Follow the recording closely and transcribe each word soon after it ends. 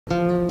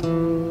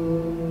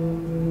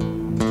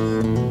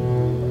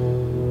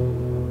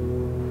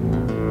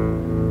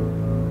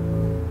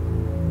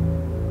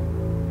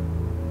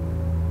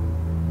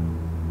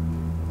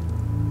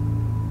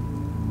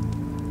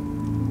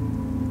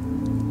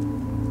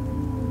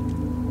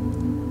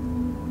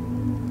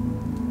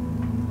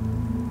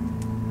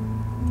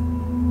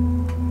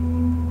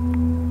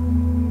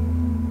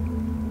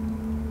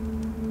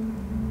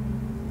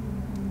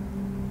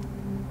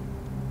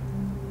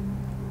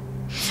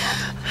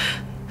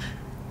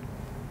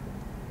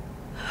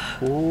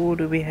Who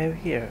do we have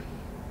here?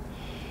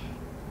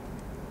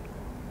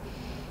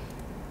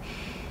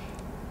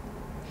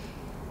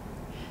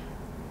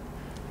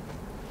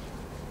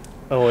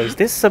 Oh, is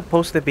this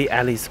supposed to be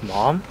Ellie's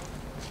mom?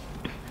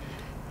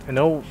 You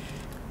know,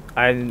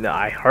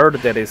 I heard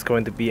that it's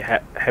going to be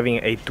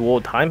having a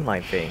dual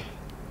timeline thing.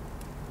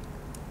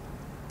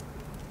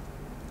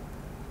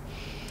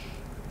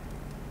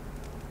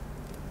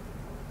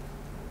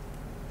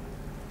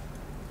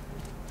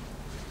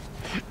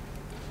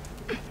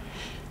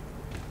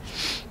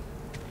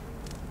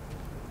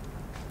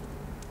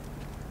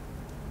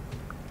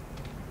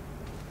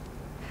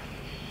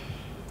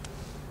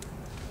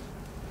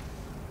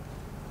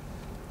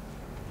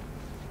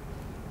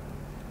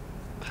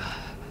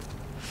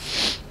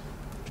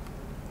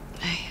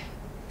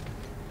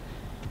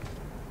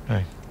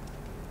 Hey.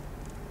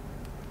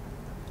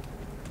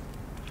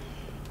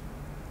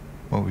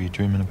 What were you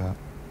dreaming about?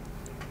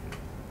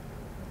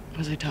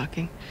 Was I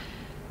talking?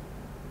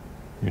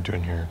 You're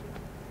doing your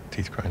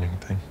teeth grinding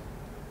thing.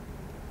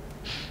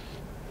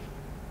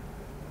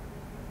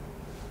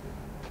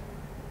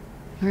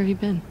 Where have you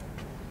been?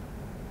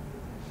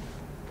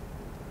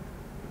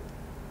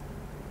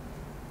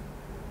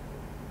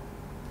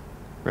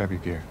 Grab your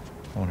gear.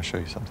 I want to show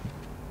you something.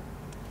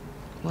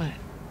 What?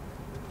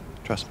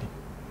 Trust me.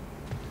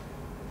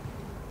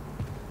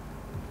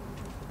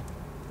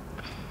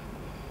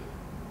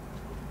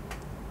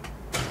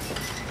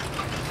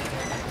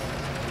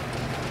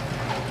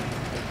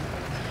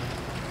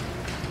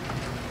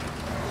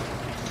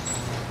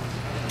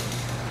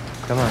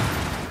 Come on,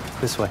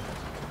 this way.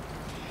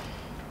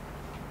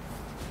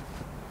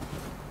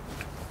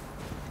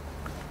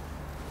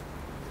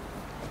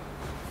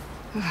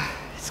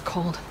 It's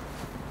cold.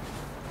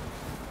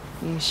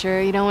 You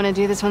sure you don't want to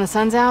do this when the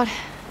sun's out?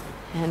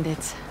 And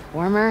it's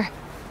warmer?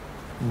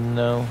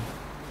 No.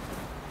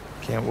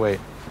 Can't wait.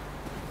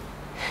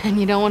 And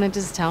you don't want to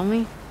just tell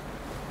me?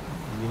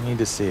 You need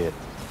to see it.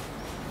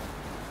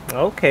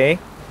 Okay.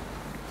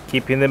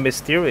 Keeping it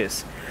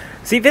mysterious.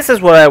 See, this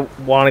is what I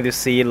wanted to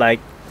see, like,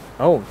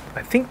 oh,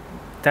 I think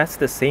that's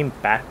the same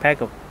backpack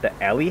of the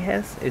Ellie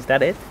has. Is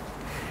that it?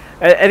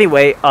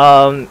 Anyway,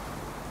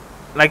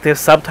 like the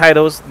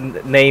subtitles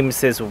name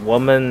says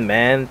woman,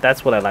 man.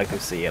 That's what I like to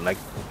see. Like,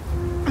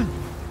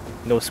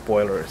 no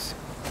spoilers.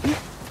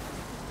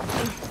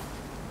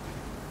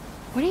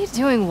 What are you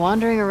doing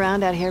wandering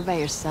around out here by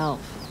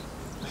yourself?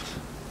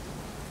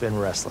 Been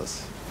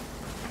restless.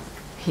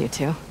 You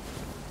too?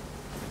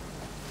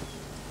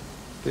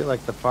 Feel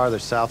like the farther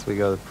south we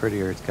go, the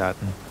prettier it's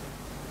gotten.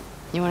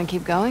 You want to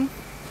keep going?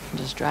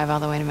 Just drive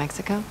all the way to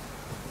Mexico?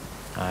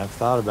 I've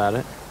thought about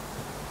it.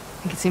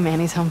 You can see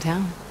Manny's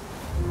hometown.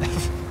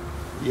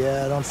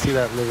 Yeah, I don't see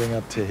that living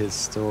up to his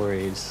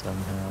stories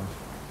somehow.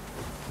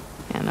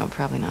 Yeah, no,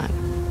 probably not.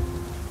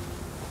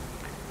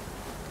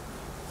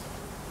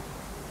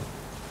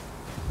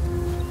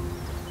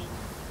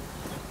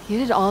 You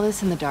did all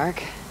this in the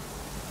dark?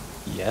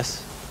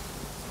 Yes.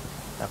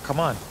 Now come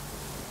on.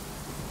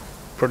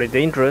 Pretty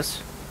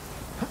dangerous.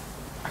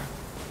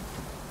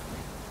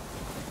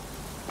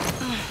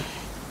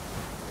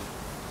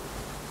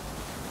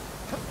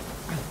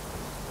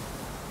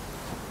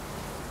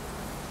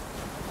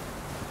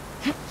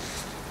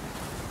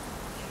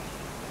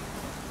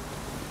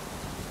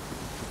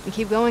 We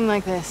keep going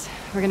like this,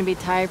 we're gonna be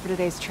tired for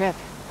today's trip.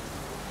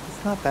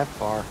 It's not that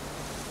far.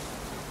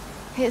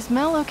 Hey, is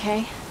Mel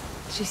okay?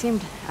 She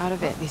seemed out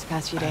of it these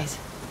past few days.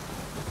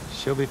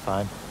 She'll be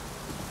fine.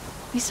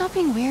 You stop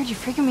being weird, you're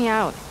freaking me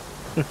out.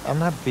 I'm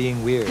not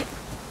being weird.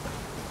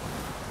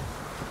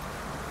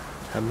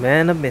 A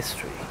man of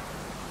mystery.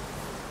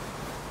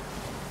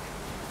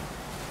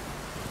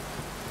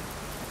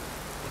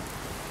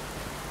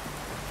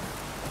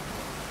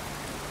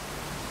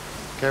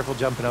 Careful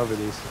jumping over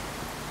these.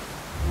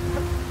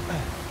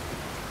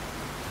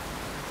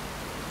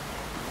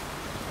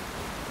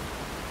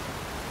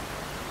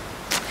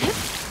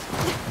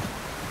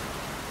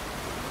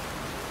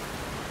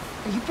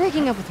 Are you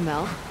breaking up with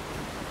Mel?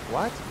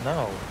 What?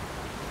 No.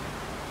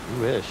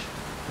 You wish.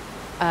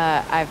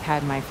 I've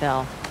had my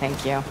fill,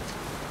 thank you.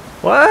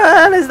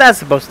 What is that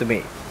supposed to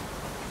mean?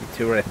 You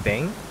two are a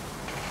thing?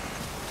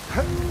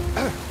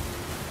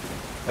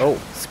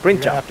 Oh, sprint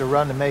You're gonna jump. have to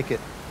run to make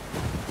it.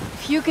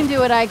 If you can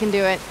do it, I can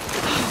do it.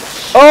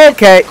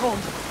 Okay. Cold.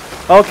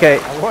 Okay.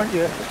 I warned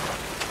you.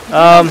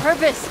 On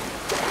purpose.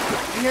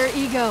 Your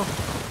ego.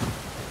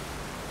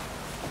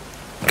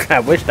 I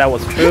wish that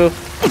was true.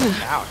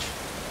 Ouch.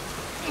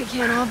 We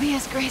can't all be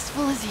as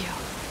graceful as you.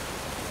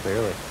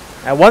 Clearly.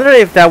 I wonder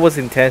if that was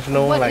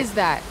intentional. What like, is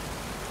that?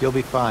 You'll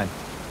be fine.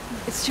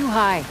 It's too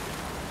high.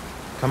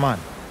 Come on.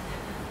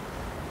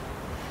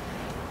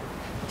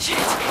 Shit.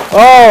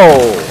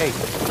 Oh Hey.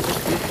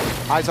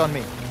 Eyes on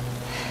me.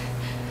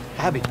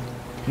 Abby.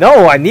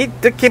 no! I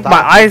need to keep Stop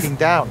my eyes. looking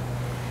down.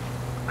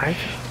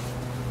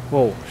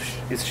 Whoa!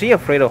 Is she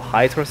afraid of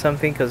heights or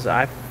something? Because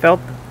I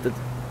felt the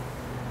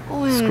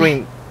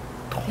screen.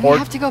 We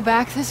have to go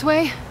back this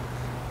way?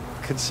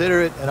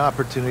 Consider it an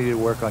opportunity to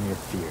work on your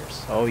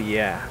fears. Oh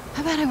yeah.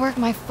 How about I work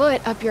my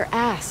foot up your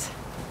ass?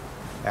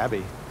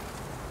 Abby,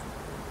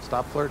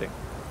 stop flirting.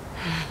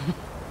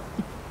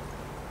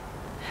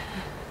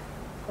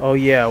 Oh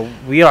yeah,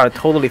 we are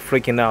totally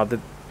freaking out.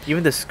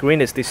 Even the screen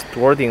is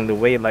distorting the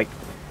way, like,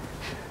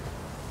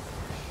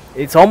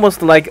 it's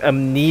almost like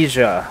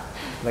amnesia.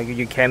 Like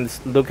you can't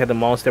look at the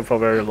monster for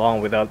very long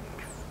without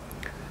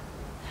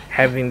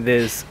having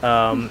this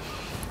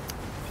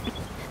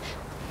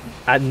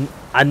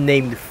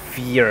unnamed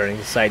fear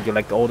inside you.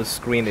 Like all the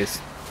screen is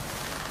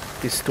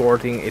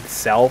distorting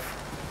itself.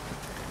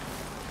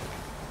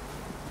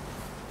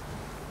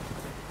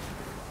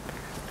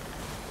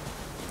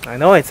 I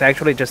know it's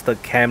actually just a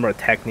camera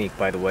technique,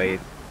 by the way.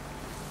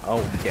 Oh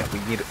yeah, we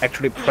need to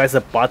actually press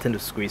a button to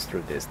squeeze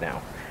through this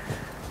now.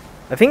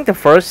 I think the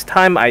first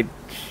time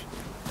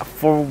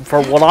for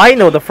what I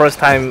know, the first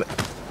time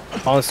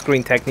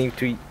on-screen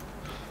technique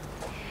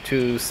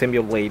to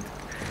simulate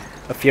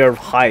a fear of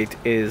height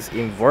is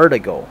in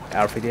Vertigo,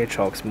 Alfred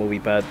Hitchcock's movie,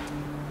 but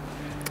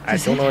I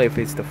don't know if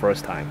it's the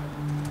first time.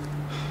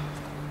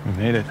 We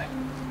made it.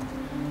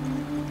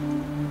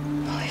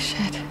 Holy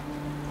shit.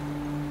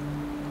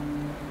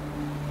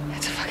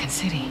 It's a fucking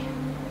city.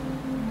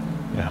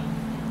 Yeah.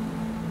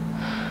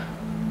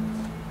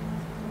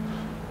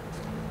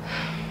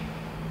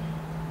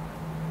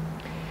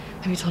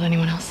 Have you told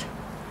anyone else?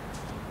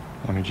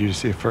 Wanted you to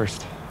see it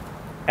first.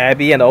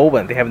 Abby and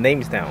Owen, they have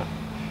names now.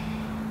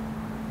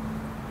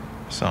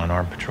 Saw an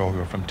armed patrol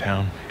go from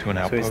town to an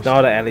So outpost. it's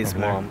not Ellie's over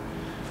there. mom.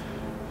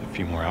 A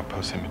few more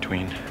outposts in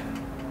between.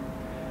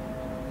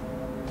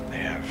 They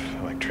have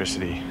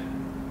electricity,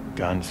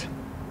 guns.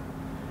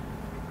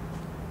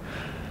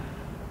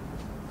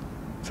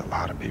 It's a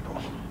lot of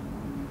people.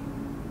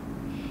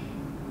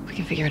 We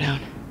can figure it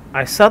out.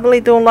 I suddenly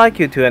don't like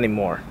you two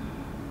anymore.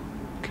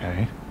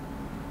 Okay.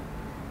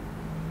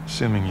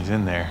 Assuming he's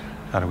in there,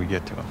 how do we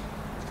get to him?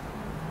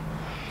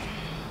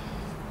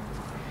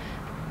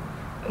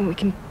 We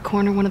can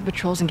corner one of the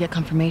patrols and get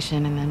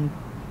confirmation, and then,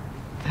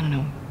 I don't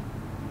know,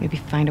 maybe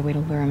find a way to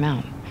lure him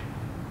out.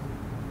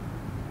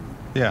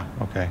 Yeah,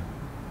 okay.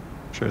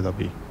 Sure, they'll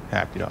be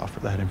happy to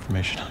offer that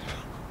information up.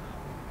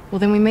 Well,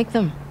 then we make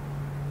them.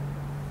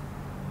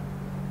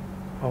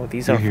 Oh,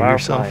 these You are hear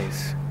yourself?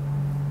 fireflies.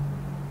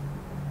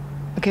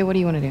 Okay, what do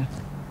you want to do?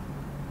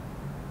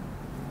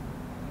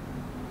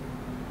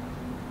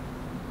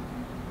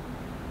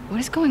 What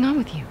is going on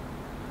with you?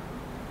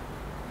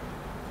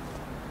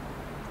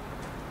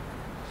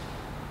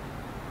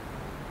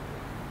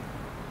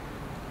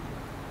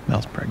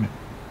 Mel's pregnant.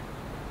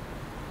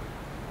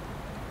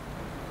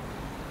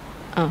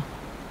 Oh.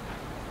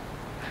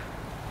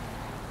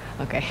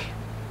 Okay.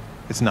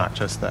 It's not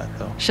just that,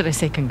 though. Should I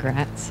say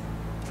congrats?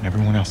 When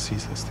everyone else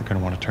sees this, they're gonna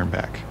want to turn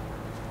back.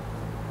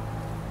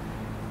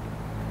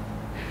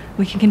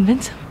 We can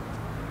convince him,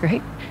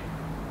 right?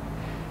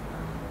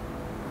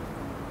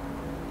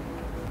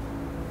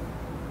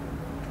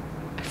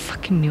 I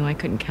fucking knew I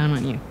couldn't count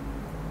on you.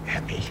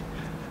 Abby,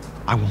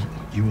 I want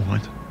what you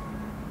want.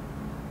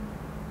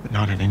 But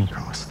not at any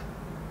cost.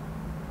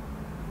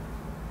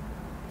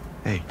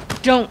 Hey,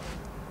 Don't!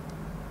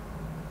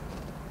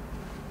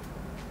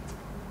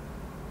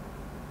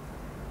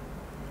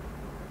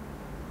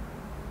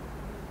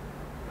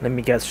 Let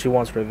me guess, she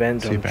wants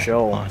revenge see you on back at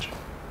Joe lunch.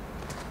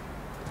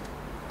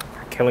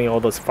 for killing all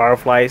those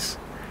fireflies.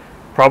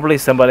 Probably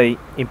somebody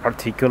in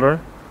particular.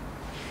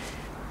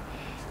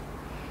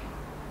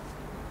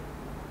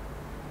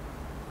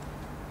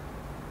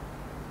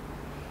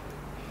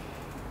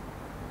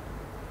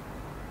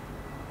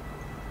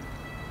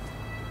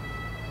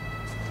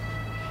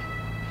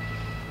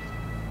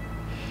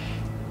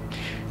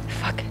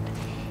 Fuck it.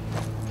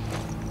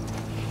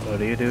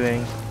 What are you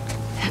doing?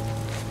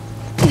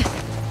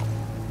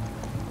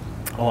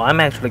 Oh,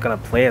 I'm actually gonna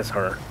play as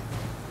her.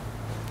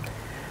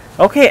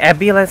 Okay,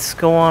 Abby, let's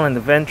go on an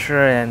adventure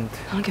and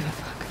I don't give a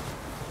fuck.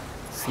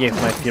 see if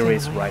my theory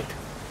is right.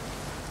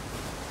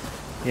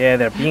 Yeah,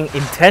 they're being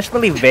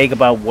intentionally vague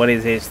about what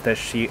it is that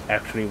she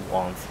actually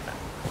wants.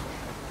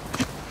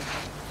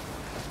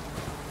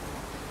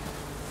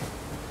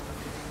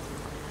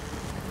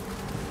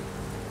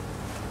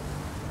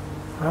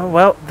 Oh,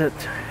 well,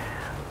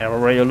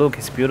 everywhere you look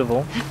is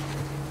beautiful.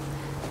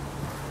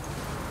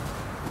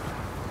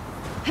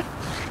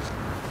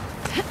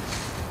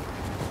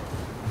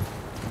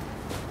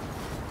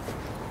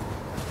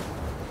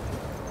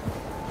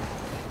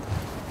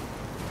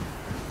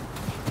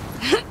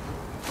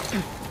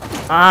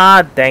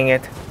 Ah, dang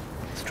it.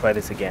 Let's try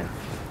this again.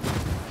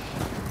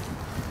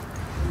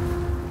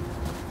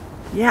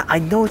 Yeah, I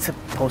know it's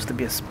supposed to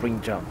be a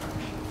spring jump.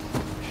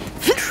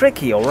 It's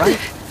tricky, alright?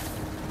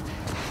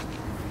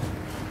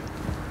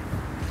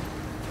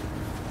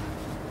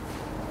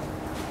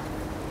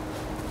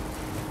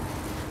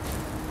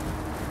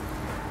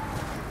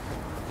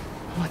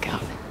 Look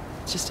out.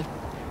 It's just a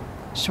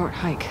short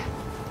hike.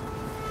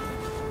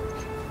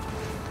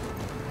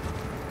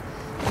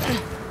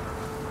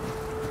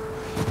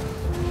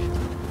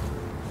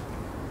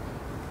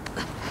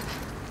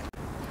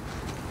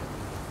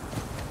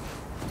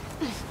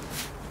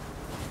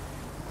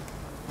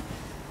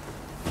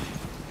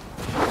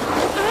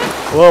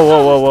 Whoa,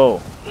 whoa, whoa,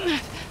 whoa.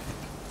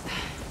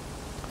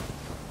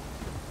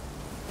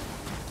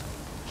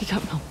 He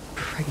got Mel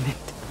pregnant.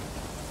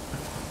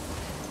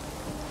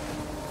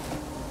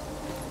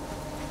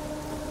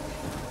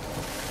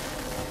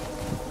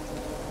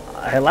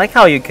 I like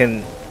how you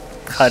can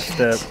touch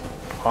the Shit.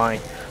 pine.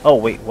 Oh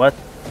wait, what?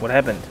 What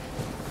happened?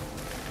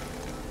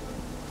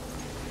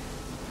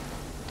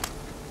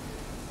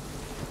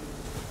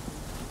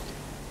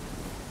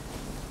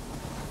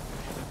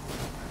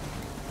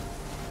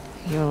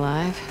 You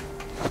alive?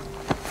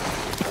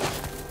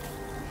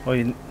 Oh,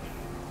 you,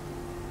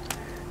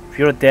 if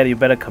you're dead, you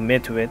better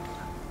commit to it.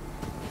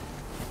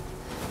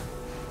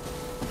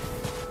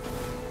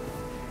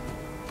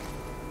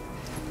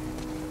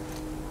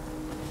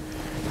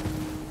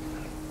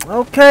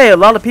 Okay, a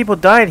lot of people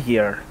died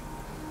here.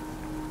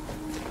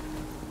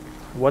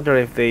 Wonder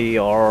if they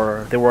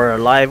were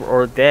alive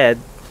or dead,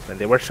 and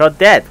they were shot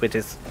dead, which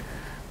is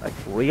like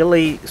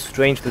really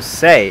strange to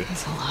say.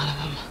 There's a lot of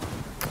them.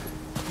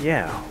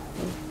 Yeah,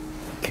 who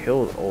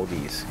killed all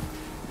these?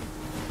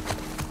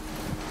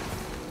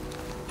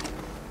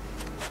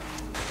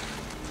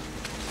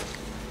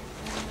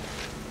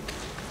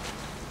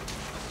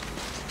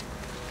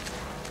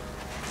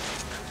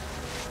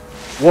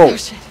 Whoa. Oh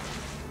shit.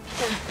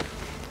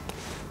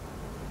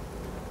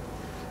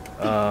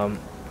 Um.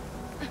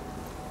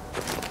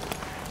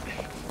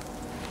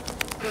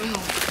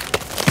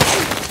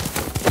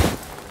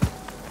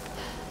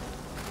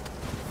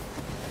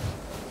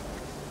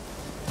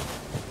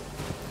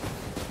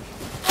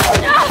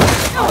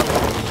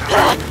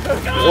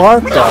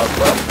 What the?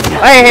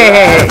 Hey, hey,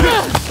 hey, hey!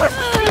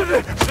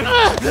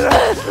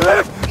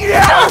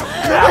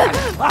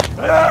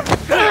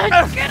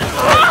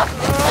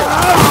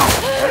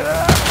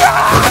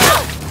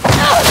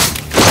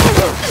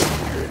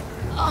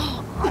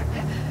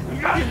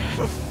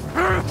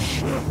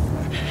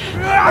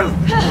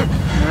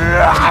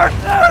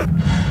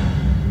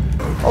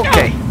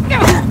 Okay.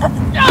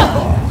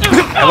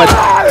 I have a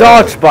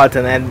dodge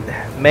button and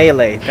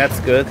melee. That's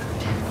good.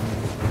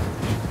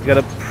 You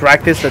gotta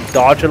practice the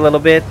dodge a little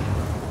bit.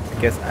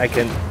 I guess I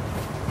can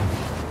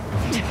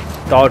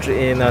dodge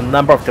in a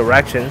number of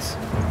directions.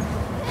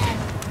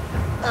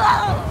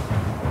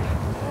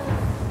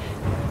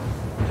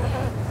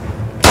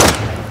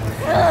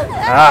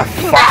 Ah,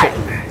 fuck it.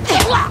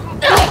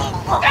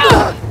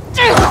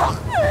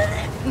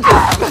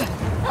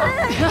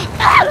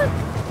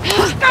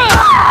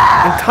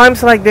 In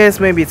times like this,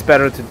 maybe it's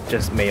better to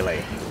just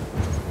melee.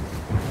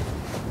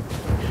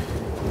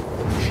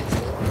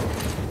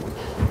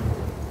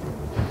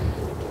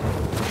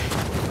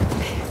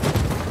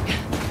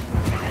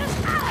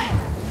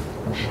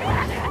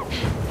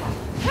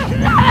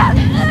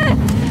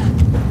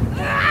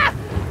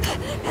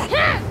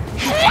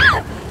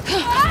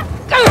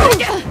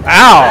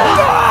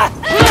 Ow!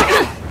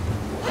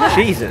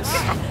 Jesus.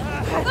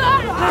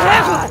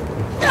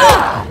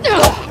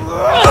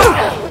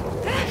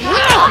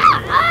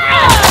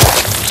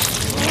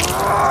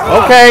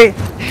 Okay,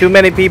 too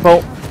many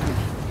people.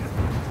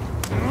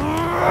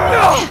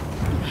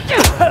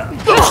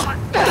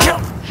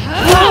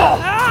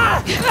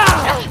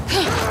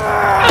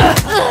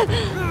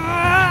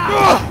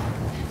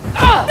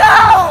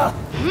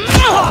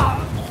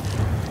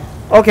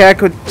 Okay, I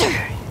could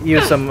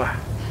use some help.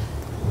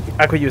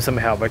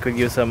 I could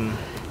use some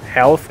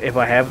health if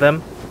I have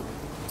them.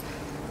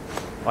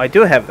 Oh, I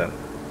do have them.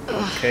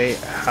 Okay,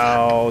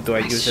 how do I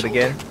use it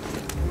again?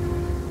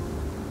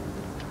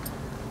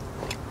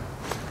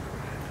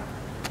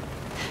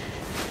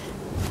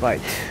 Right.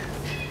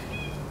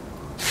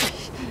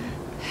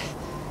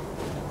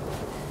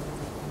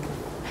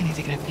 I need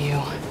to get a view.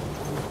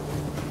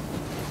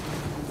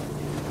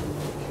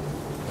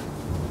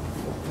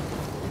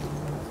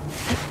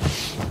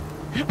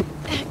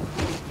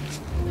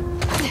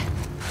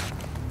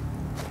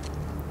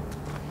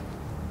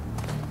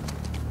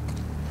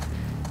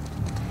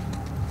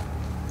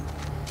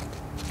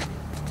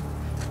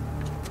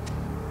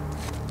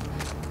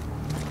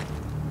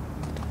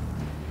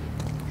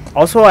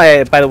 Also,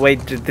 by the way,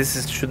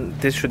 this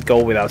should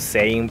go without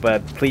saying,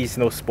 but please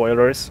no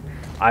spoilers.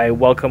 I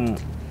welcome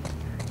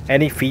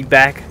any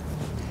feedback,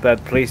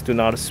 but please do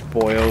not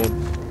spoil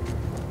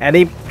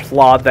any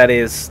plot that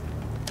is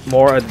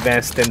more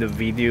advanced than the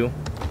video.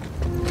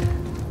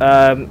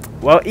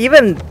 Well,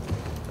 even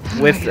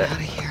with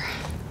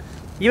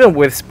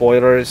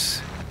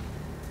spoilers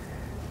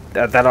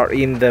that are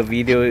in the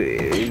video,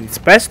 it's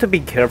best to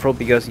be careful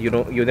because you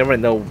never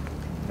know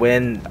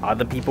when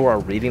other people are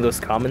reading those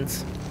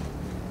comments.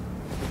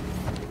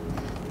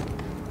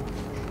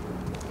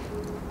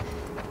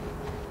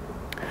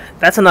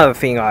 That's another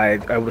thing I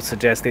would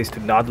suggest is to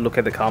not look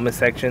at the comment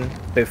section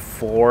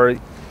before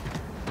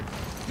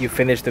you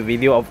finish the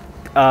video.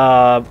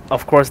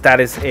 Of course, that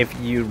is if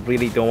you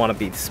really don't want to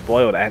be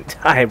spoiled, and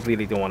I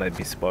really don't want to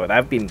be spoiled. I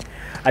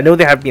know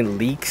there have been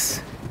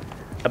leaks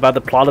about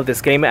the plot of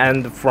this game,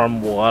 and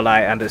from what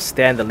I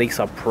understand, the leaks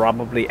are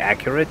probably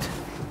accurate,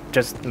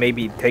 just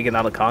maybe taken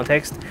out of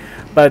context.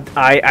 But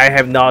I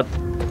have not.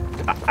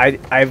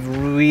 I've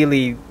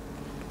really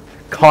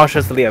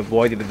cautiously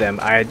avoided them.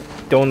 I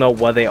don't know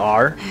what they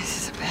are.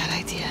 This is a bad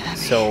idea, Abby.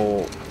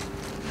 So,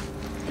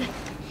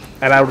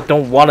 and I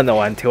don't want to know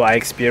until I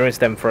experience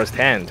them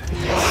firsthand.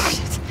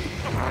 Shit.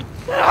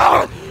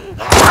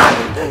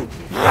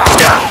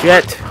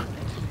 Shit.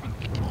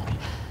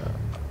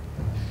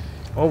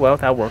 Oh well,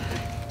 that worked.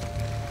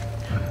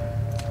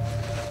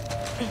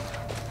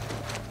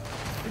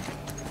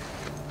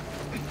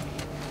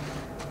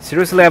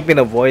 Seriously, I've been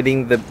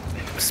avoiding the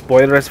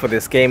spoilers for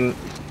this game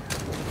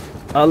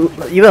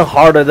even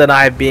harder than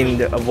I've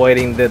been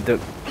avoiding the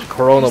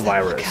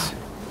coronavirus.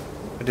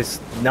 It is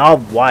not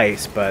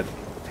wise, but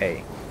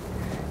hey,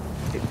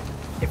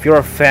 if you're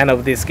a fan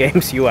of these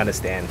games, you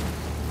understand.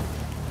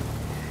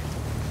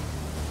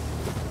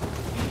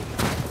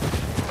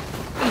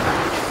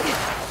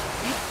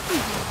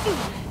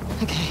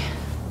 Okay.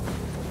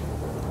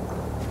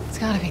 It's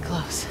gotta be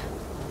close.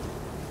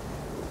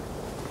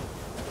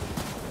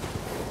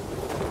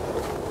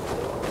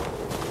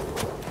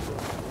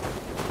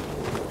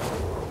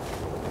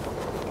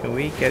 Can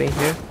we get in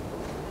here?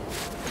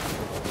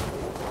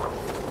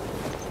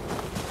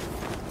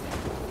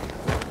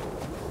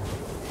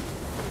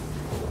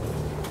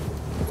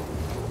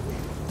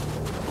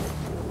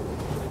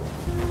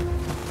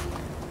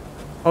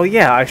 Oh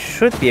yeah, I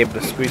should be able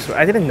to squeeze through.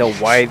 I didn't know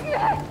why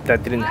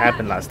that didn't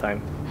happen last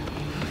time.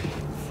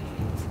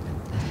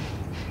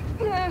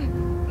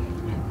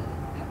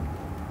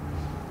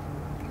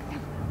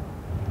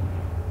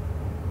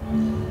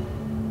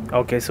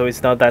 Okay, so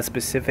it's not that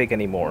specific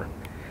anymore.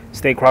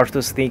 Stay crouched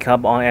to sneak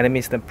up on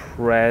enemies, then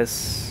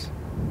press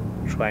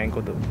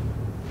triangle to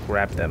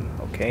grab them.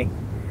 Okay.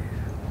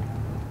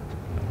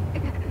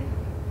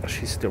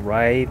 She's still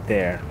right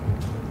there.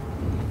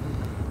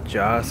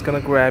 Just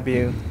gonna grab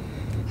you.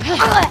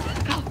 There.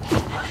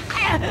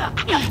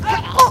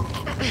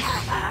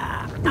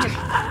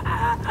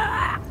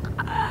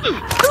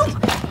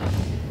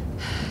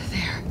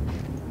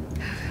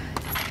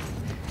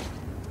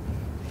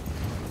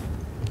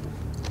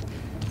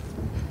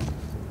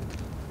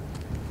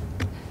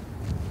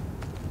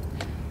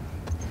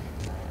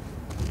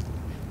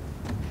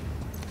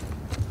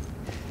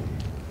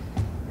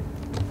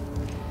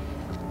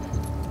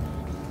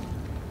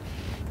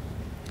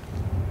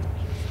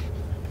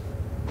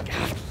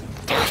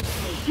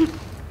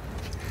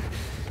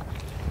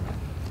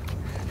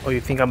 Oh, you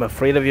think I'm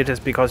afraid of you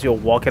just because you're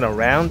walking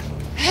around?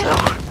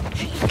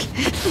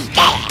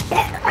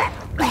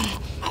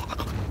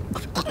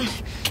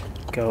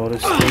 Go to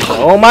sleep.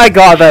 Oh my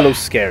god, that looks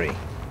scary.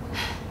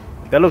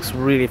 That looks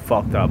really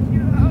fucked up.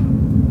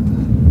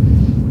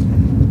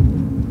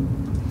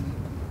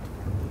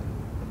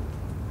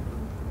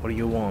 What do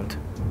you want?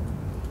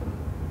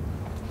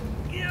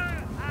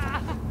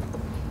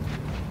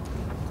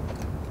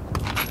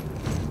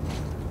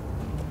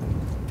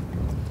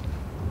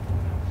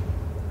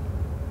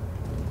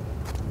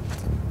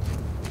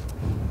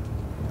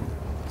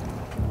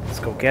 Let's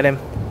go get him.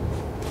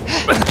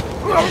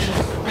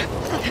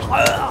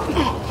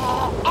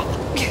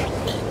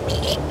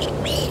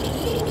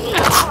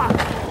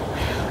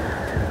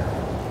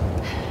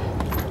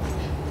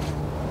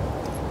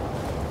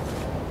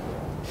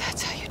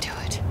 That's how you do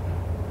it.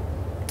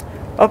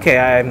 Okay,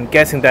 I'm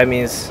guessing that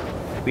means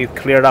we've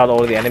cleared out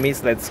all the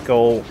enemies. Let's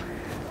go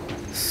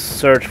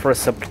search for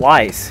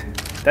supplies.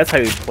 That's how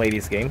you play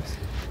these games.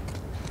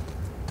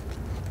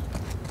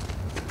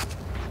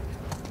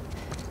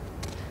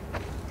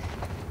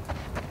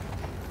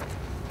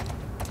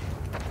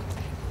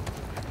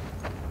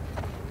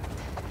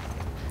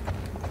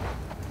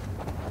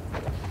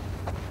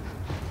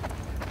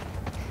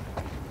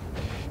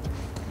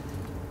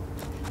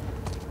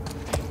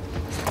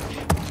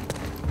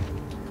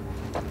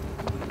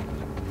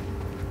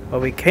 Well,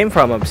 we came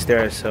from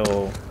upstairs, so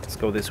let's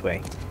go this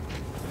way.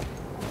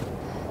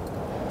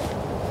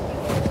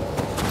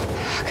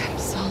 Fuck, I'm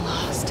so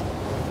lost.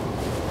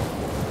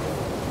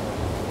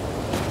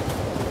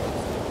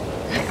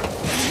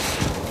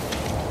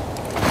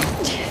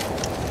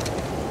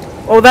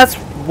 Oh, that's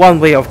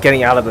one way of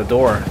getting out of the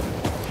door.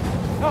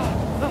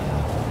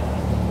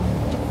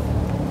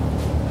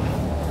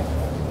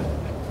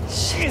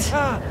 Shit.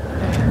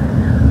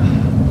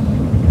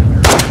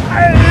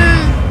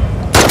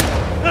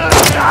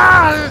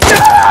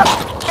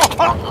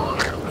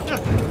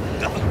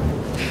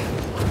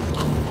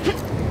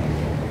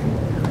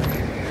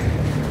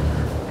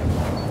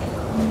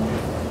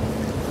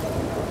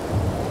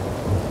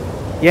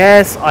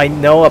 Yes, I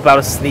know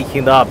about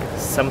sneaking up.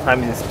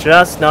 Sometimes it's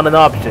just not an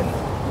option.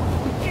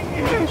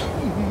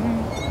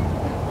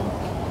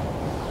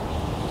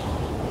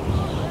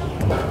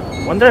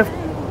 Wonder if...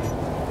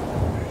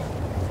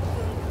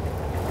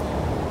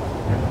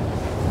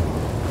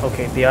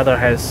 Okay, the other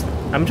has...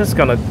 I'm just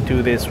gonna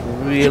do this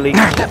really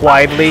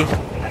quietly.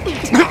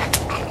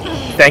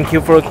 Thank you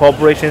for your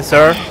cooperation,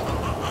 sir.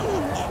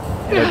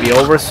 It'll be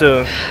over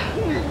soon.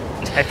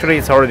 Actually,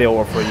 it's already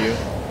over for you.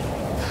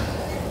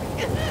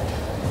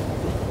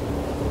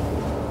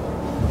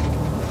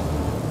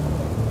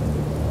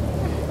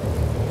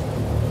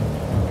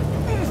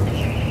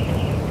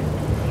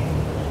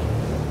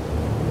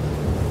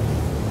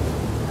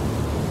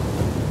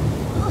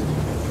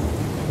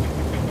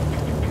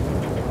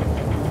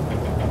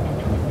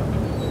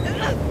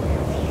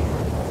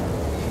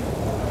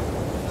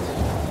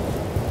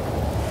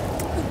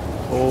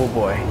 Oh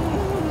boy.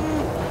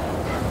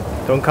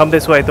 Don't come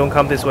this way, don't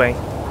come this way.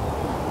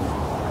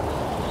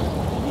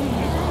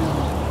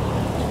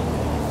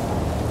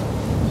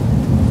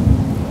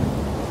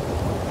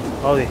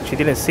 Oh, she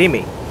didn't see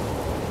me.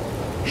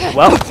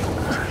 Well.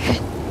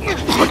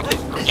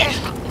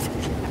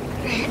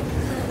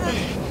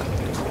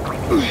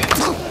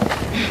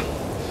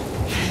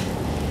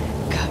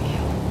 Got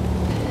you.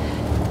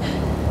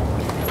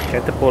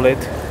 Get the bullet.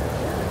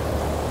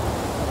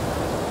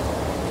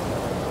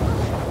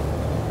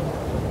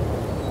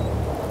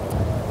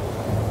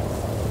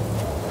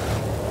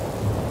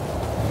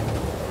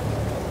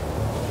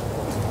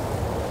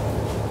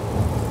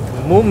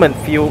 The movement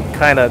feel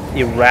kind of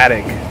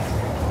erratic.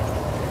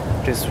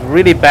 Which is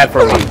really bad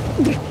for me.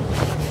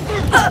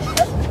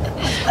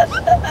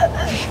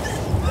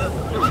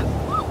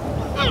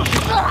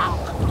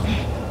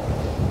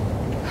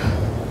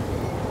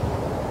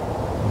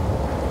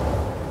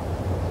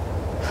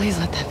 Please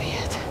let that be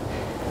it.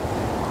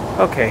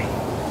 Okay.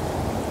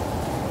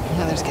 The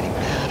weather's getting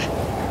bad.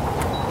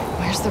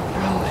 Where's the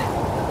road?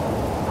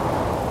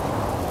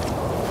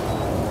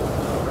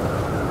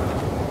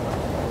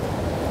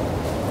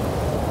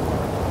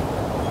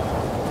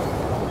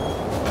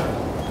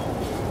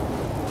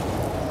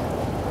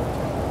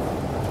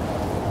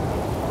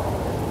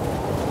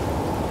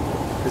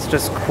 Let's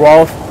just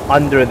crawl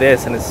under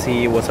this and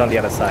see what's on the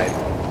other side.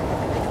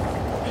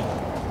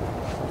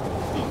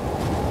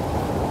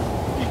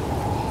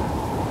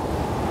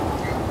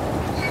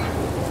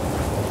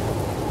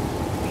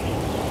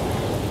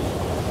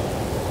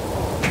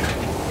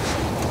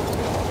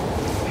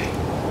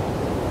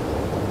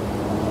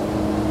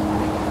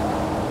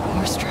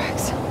 Horse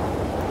tracks.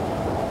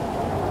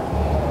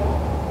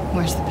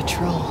 Where's the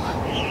patrol?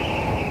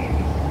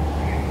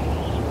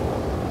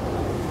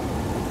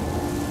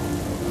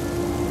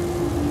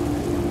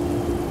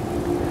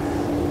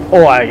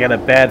 Oh, I got a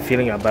bad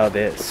feeling about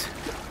this.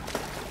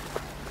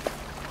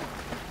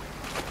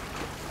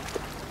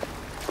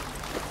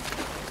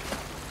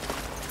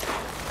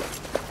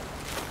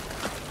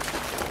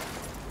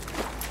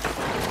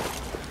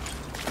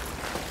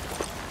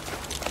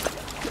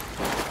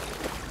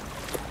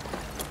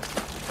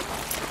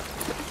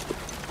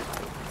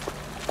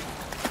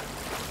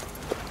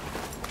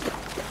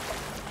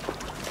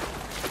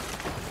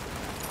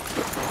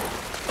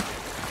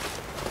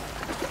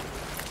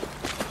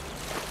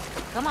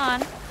 Come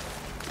on.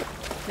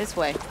 This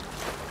way.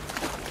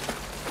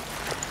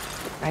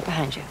 Right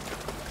behind you.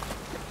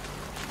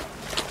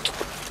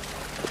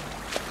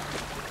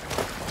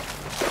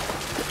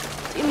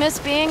 Do you miss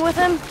being with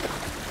him?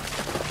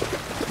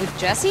 With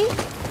Jesse?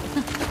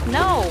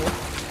 No.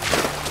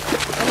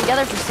 Been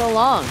together for so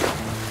long.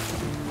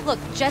 Look,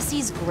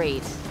 Jesse's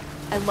great.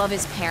 I love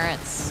his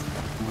parents.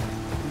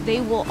 They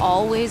will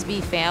always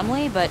be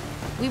family, but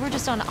we were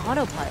just on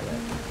autopilot.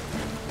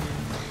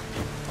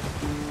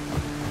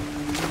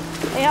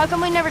 Hey, how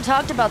come we never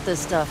talked about this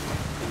stuff?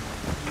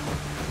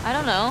 I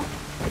don't know.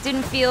 It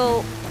didn't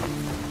feel...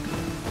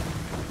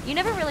 You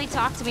never really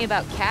talked to me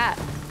about Kat.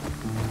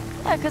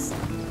 Yeah, 'cause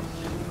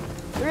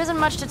there isn't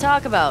much to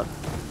talk about.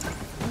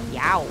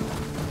 Yow.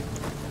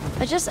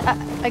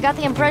 I got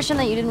the impression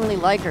that you didn't really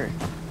like her.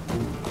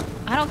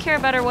 I don't care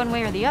about her one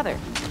way or the other.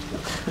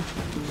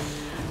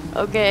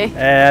 Okay.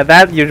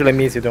 That usually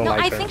means you don't No,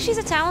 like I her. think she's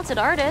a talented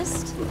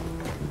artist.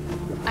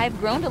 I've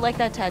grown to like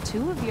that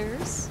tattoo of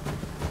yours.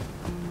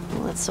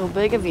 Well, that's so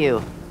big of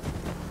you.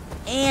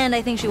 And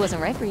I think she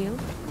wasn't right for you.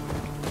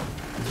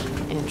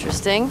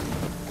 Interesting.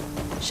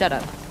 Shut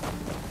up.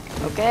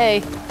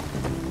 Okay.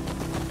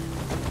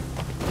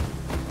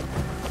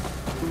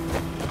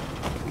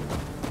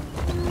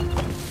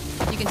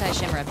 You can tie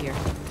Shimmer up here.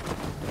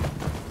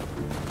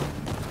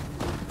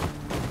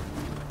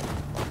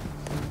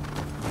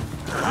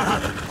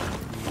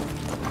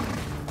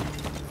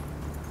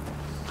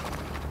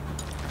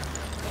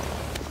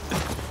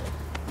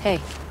 Hey.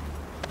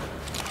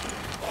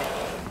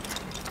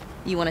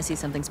 You want to see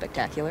something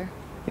spectacular?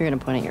 You're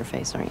gonna point at your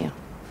face, aren't you?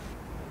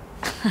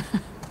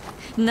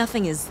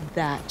 Nothing is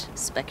that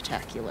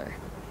spectacular.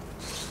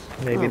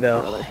 Maybe Oh, the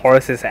brother.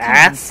 horse's Come on,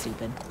 ass?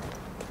 stupid.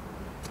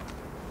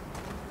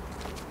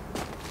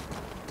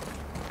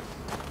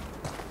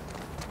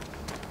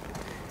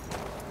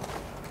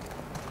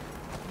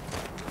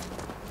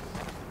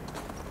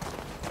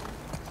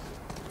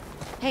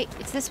 Hey,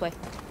 it's this way.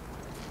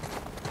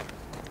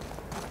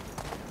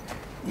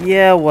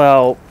 Yeah,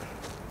 well,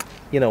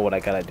 you know what I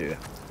gotta do.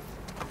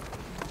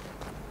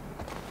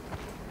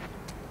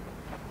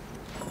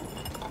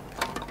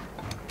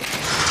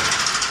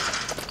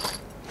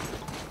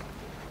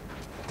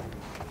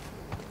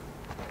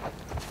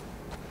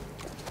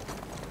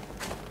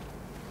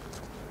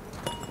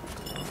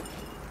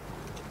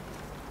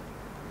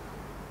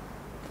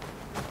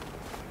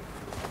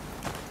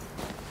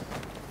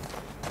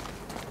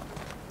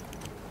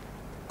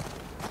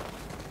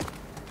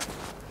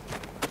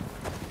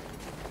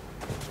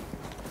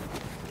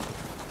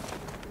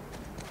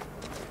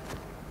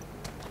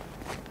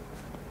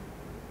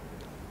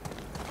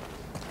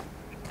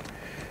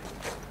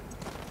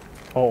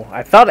 Oh,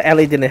 I thought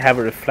Ellie didn't have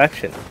a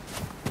reflection.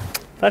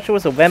 Thought she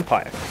was a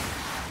vampire.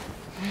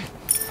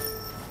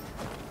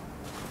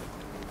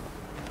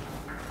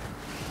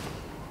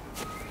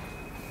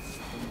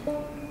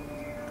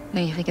 What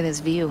do you think of this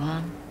view,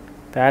 huh?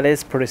 That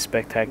is pretty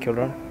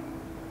spectacular.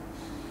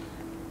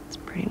 It's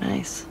pretty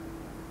nice.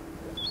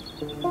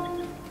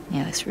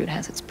 Yeah, this route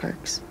has its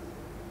perks.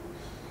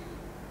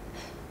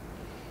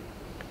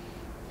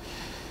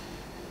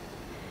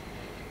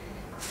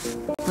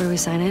 Where do we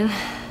sign in?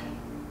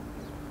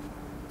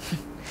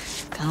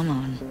 Come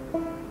on.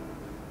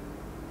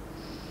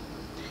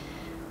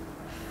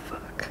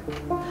 Fuck.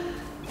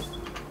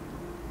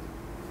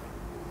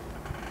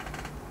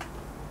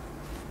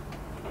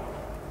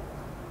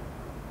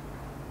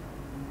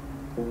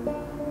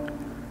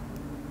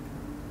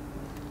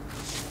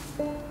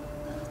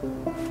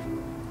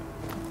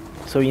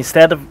 So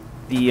instead of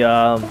the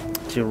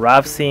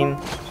giraffe scene,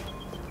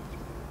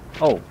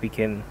 oh, we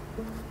can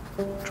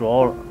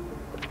draw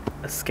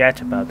a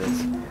sketch about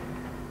this.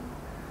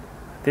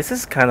 This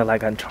is kind of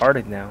like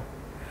Uncharted now.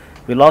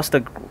 We lost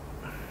the.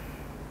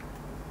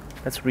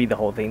 Let's read the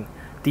whole thing.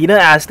 Dina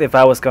asked if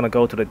I was gonna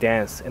go to the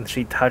dance, and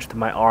she touched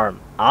my arm.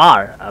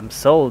 I'm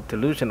so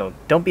delusional.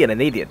 Don't be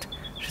an idiot.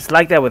 She's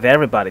like that with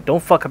everybody.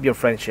 Don't fuck up your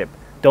friendship.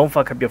 Don't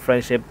fuck up your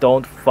friendship.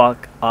 Don't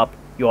fuck up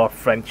your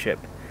friendship.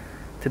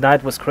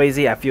 Tonight was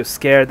crazy. I feel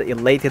scared,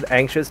 elated,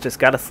 anxious. Just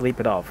gotta sleep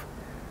it off.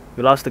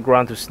 We lost the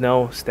ground to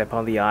snow. Step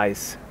on the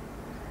ice.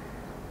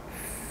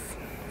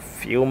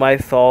 Feel my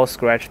thaw.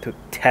 Scratch to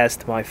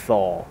test my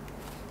thaw.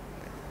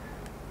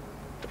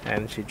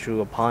 And she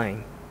drew a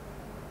pine.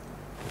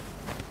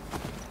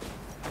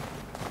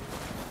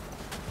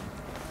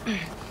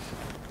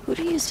 Who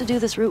do you used to do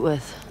this route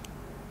with?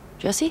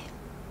 Jesse?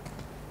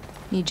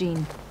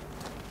 Eugene.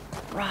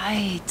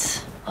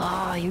 Right.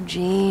 Ah,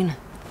 Eugene.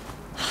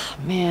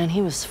 Man,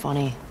 he was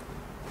funny.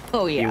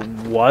 Oh, yeah.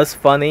 He was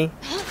funny.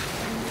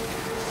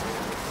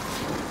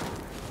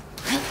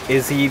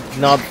 Is he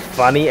not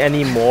funny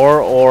anymore,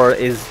 or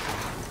is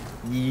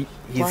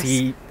Plus,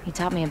 he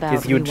taught me about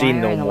is Eugene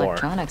no rewiring more?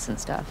 electronics and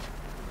stuff.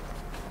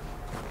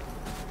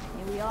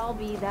 May we all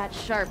be that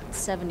sharp at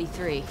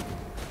 73.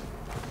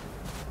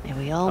 May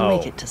we all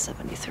make it to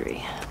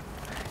 73.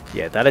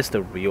 Yeah, that is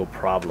the real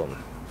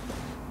problem.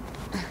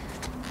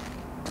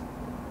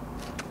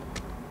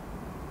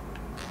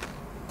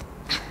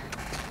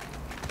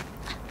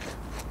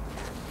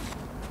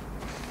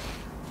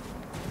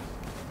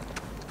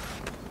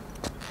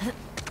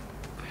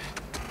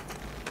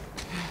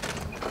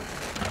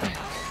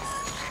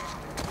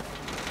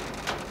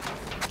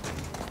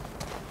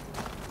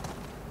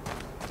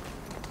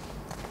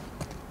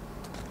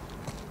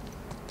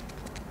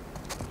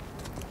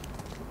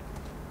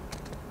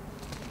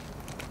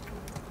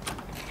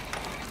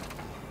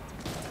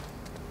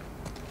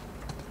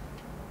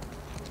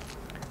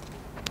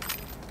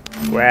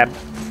 Grab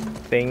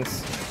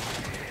things.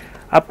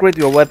 Upgrade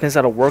your weapons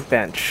at a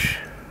workbench.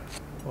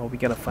 Well, we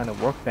gotta find a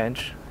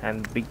workbench,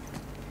 and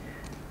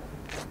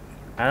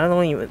I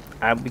don't even.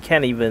 We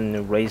can't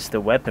even raise the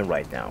weapon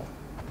right now,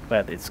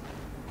 but it's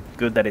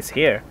good that it's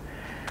here.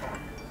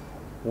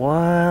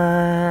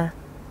 What?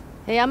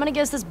 Hey, I'm gonna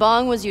guess this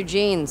bong was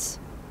Eugene's.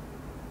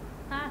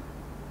 Huh?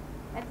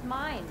 That's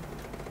mine.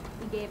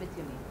 He gave it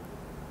to me.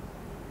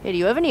 Hey, do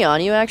you have any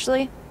on you,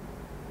 actually?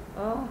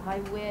 Oh, I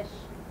wish.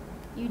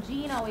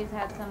 Eugene always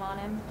had some on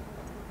him.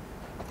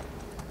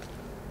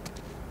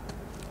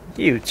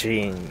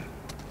 Eugene.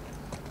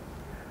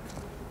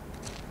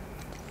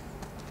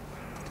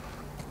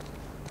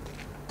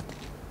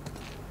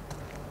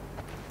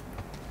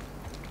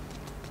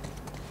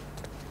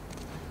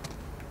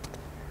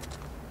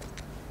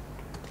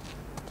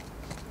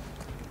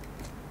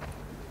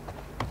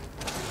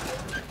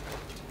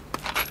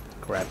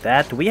 Grab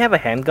that. Do we have a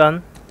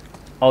handgun?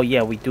 Oh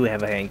yeah, we do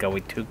have a handgun.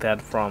 We took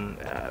that from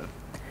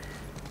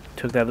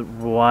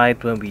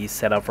right when we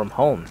set out from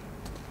home.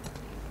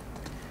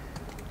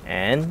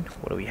 And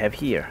what do we have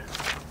here?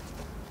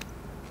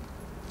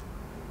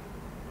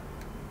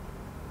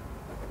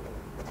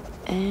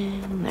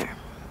 And there.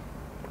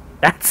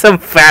 That's some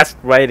fast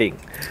writing.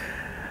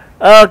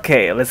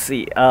 Okay, let's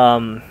see.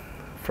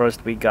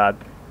 First we got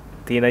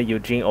Dina,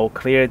 Eugene, all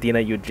clear. Dina,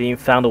 Eugene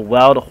found a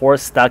wild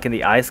horse stuck in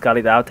the ice, got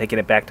it out, taking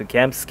it back to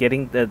camp,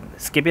 skipping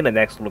the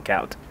next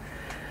lookout.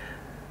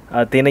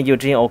 Dina,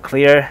 Eugene, all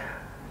clear.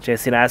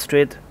 Jesse and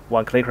Astrid,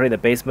 one clicker in the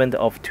basement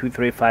of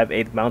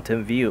 2358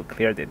 Mountain View,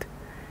 cleared it.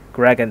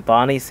 Greg and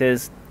Bonnie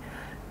says,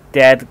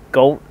 Dead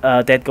Goat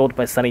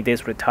by Sunny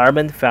Day's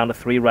retirement, found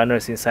 3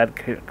 runners inside,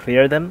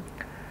 cleared them.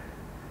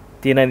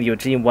 Dina and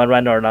Eugene, one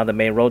runner along the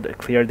main road,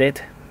 cleared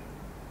it.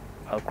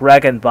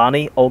 Greg and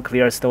Bonnie, all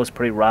clear, snow's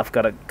pretty rough,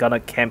 gonna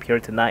camp here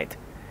tonight.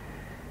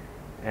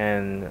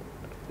 And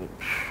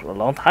a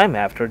long time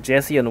after,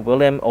 Jesse and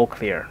William, all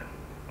clear.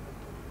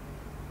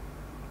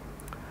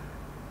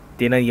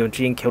 Dina and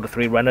Eugene killed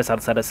 3 runners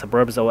outside the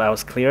suburbs, all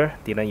else clear.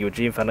 Dina and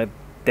Eugene found a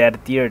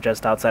dead deer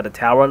just outside the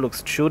tower,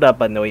 looks chewed up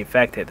but no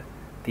infected.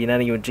 Dina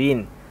and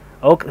Eugene,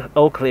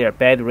 all clear,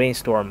 bad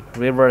rainstorm,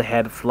 river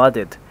had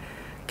flooded.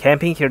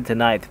 Camping here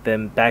tonight,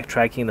 then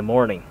backtracking in the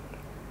morning.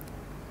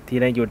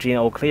 Dina and Eugene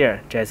all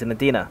clear. Jesse and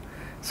Dina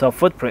saw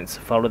footprints,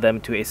 followed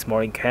them to a small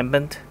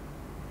encampment.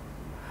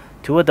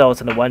 2 adults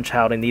and 1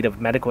 child in need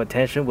of medical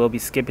attention will be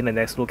skipping the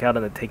next lookout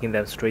and taking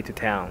them straight to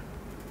town.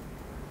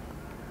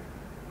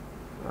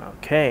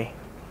 Okay.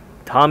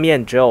 Tommy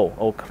and Joe,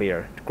 all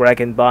clear. Greg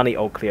and Bonnie,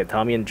 all clear.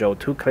 Tommy and Joe,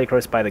 2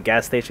 clickers by the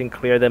gas station,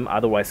 clear them,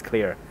 otherwise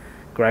clear.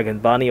 Greg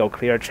and Bonnie, all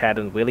clear. Chad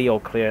and Willie,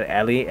 all clear.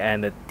 Ellie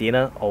and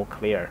Dina, all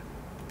clear.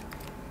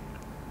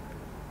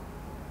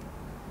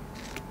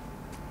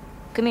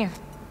 Come here.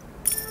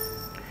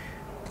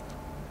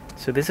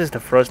 So this is the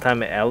first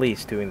time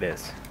Ellie's doing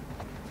this.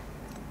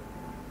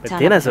 But Town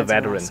Dina's a up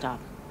ahead's our veteran. last stop.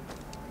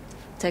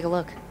 Take a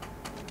look.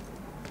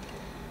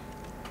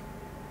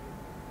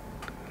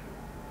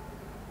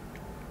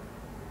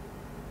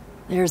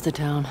 There's the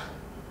town.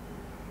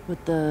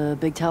 With the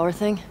big tower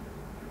thing?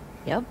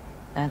 Yep,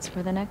 that's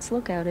where the next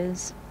lookout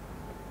is.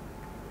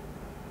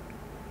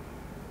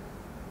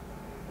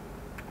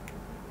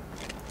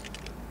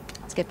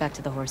 Let's get back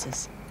to the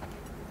horses.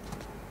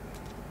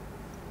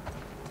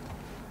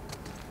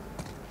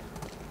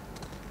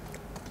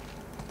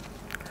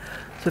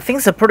 So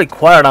things are pretty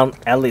quiet on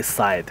Ellie's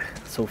side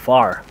so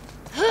far.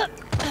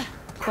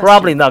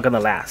 Probably not gonna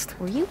last.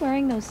 Were you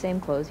wearing those same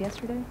clothes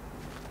yesterday?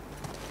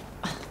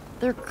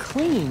 They're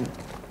clean.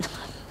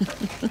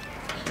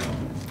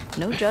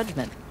 No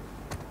judgment.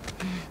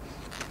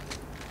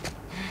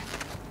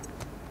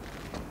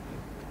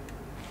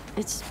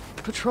 It's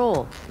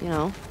patrol, you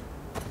know.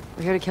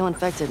 We're here to kill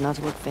infected, not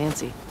to look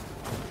fancy.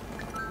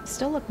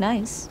 Still look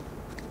nice.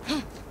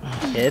 Yeah,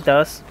 it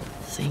does.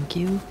 Thank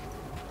you.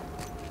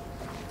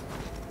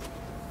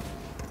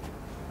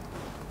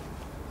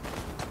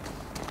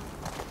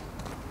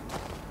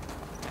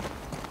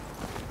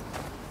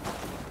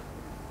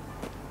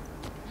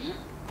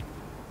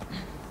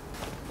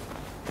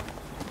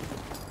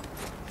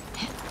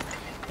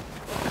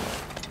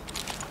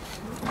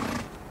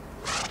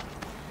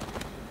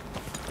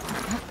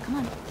 Come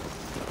on.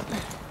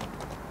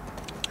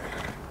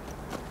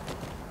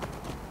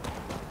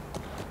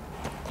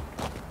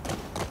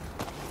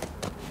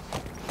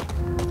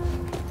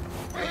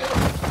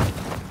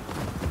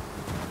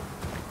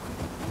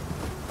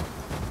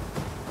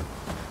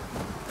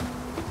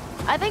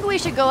 I think we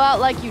should go out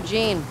like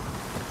Eugene.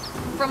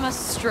 From a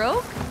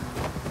stroke?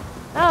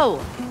 No,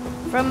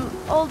 from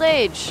old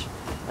age.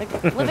 Like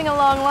living a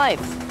long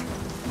life.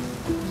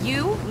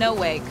 You? No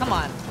way. Come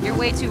on. You're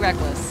way too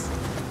reckless.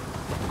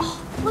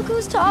 Look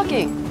who's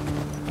talking.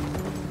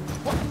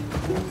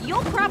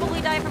 You'll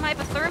probably die from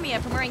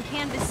hypothermia from wearing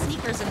canvas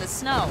sneakers in the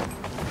snow.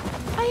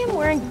 I am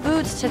wearing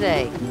boots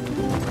today.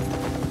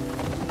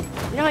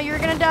 You know how you're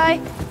gonna die?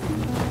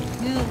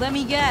 Ooh, let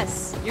me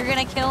guess. You're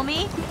gonna kill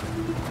me?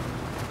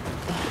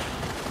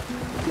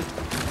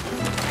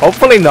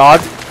 Hopefully not.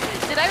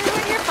 Did I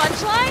ruin your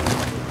punchline?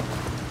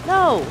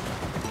 No.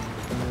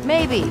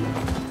 Maybe.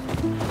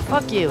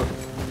 Fuck you.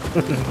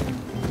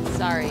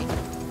 Sorry.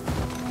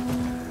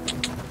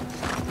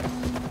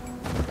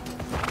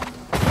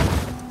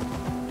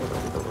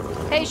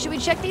 Hey, should we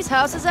check these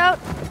houses out?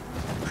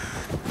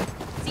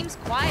 Seems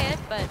quiet,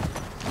 but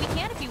we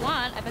can if you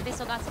want. I bet they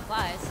still got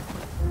supplies.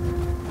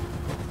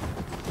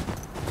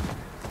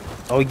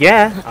 Oh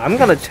yeah, I'm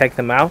gonna check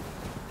them out.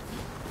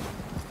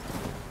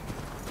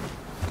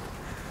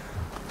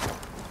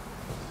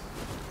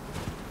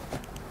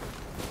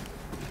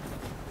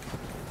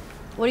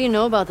 What do you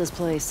know about this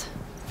place?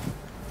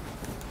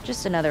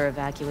 Just another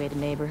evacuated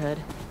neighborhood.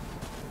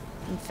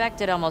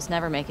 Infected almost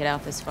never make it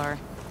out this far.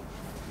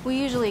 We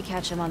usually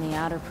catch them on the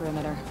outer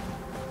perimeter.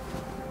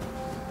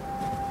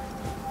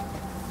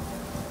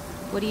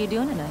 What are you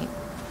doing tonight?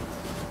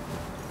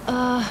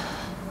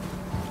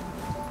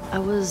 I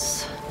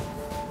was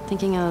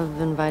thinking of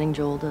inviting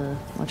Joel to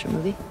watch a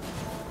movie.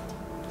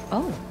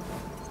 Oh.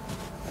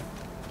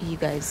 You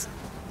guys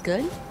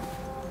good?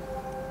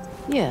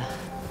 Yeah.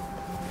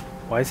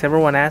 Why is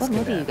everyone What asking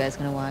movie are you that? guys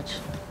gonna watch?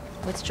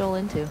 What's Joel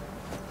into?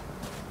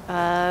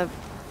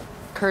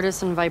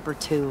 Curtis and Viper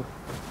 2.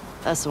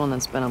 That's the one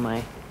that's been on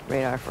my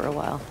radar for a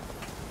while.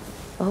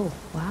 Oh,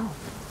 wow.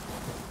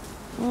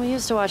 Well, we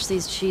used to watch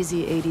these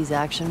cheesy 80s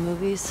action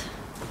movies.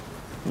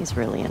 He's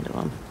really into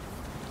them.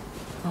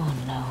 Oh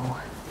no.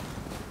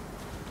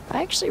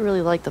 I actually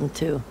really like them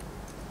too.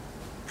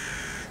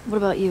 What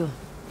about you?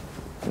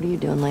 What are you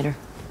doing later?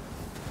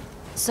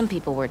 Some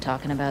people were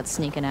talking about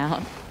sneaking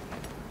out.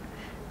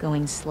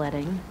 Going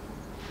sledding.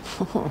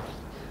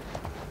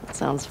 That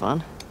sounds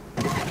fun.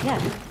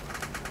 Yeah.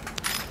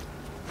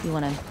 You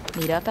wanna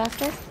meet up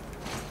after?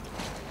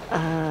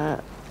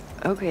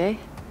 Okay.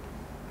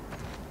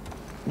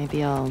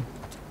 Maybe I'll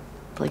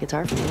play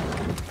guitar for you.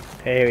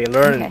 Hey, we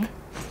learned. Okay.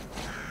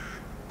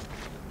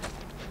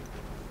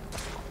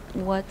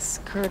 What's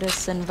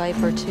Curtis and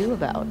Viper 2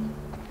 about?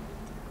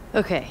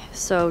 Okay,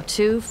 so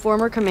 2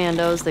 former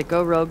commandos that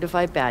go rogue to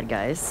fight bad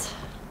guys.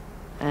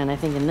 And I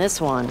think in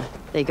this one,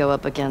 they go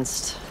up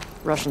against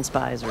Russian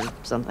spies or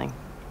something.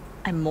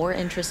 I'm more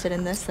interested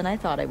in this than I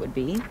thought I would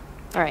be.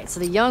 Alright, so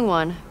the young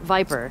one,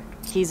 Viper,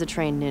 he's a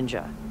trained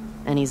ninja.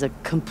 And he's a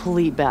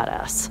complete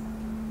badass.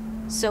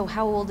 So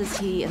how old is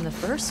he in the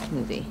first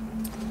movie?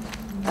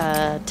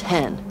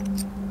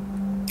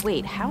 10.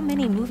 Wait, how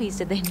many movies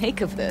did they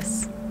make of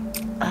this?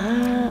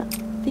 I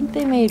think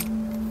they made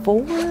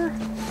 4?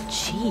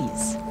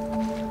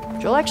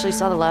 Jeez. Joel actually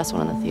saw the last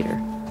one in the theater.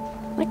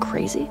 Isn't that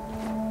crazy?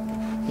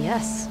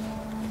 Yes.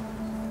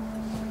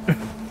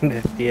 In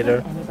the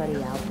theater.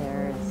 Anybody out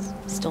there is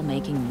still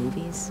making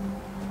movies?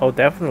 Oh,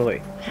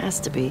 definitely. Has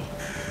to be.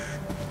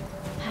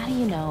 How do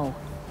you know?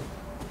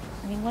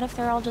 I mean, what if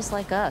they're all just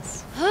like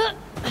us?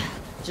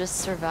 Just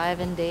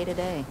surviving day to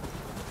day.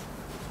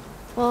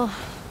 Well,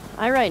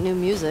 I write new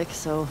music,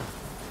 so if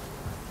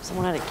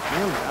someone had a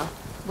camera.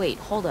 Wait,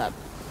 hold up.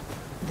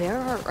 There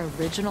are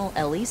original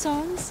Ellie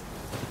songs?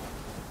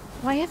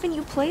 Why haven't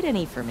you played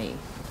any for me?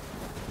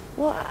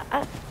 Well,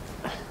 I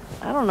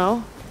don't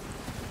know.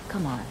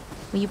 Come on.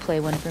 Will you play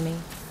one for me?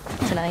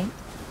 Tonight?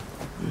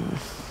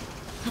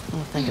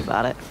 I'll think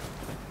about it.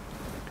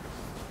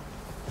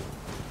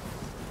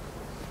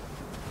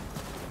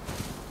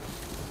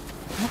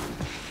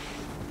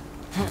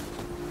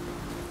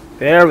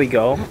 There we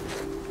go.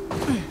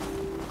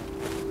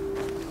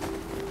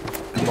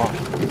 Come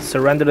on,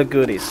 surrender the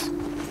goodies.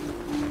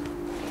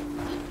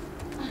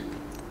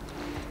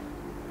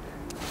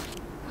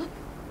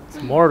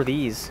 Some more of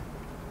these.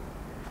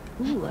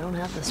 Ooh, I don't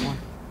have this one.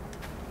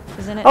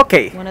 Isn't it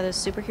Okay. one of those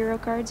superhero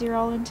cards you're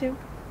all into?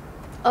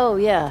 Oh,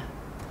 yeah.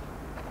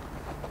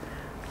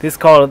 This is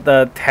called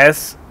the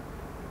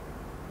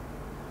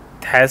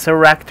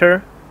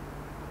Tesseractor.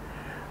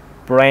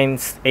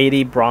 Brains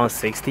 80, Bronze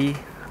 60.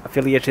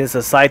 Affiliation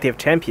Society of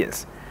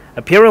Champions.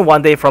 Appearing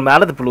one day from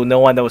out of the blue, no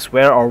one knows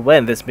where or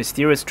when this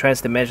mysterious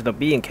trans-dimensional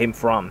being came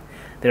from.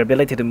 Their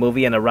ability to move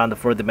in and around the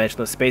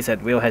four-dimensional space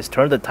at will has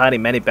turned the tide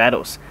in many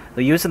battles.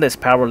 The use of this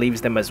power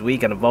leaves them as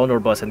weak and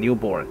vulnerable as a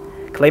newborn.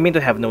 Claiming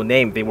to have no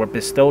name, they were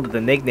bestowed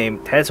the nickname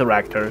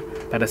Tesseractor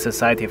by the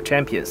Society of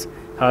Champions.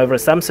 However,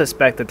 some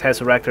suspect the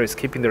Tesseractor is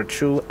keeping their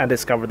true,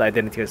 undiscovered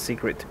identity a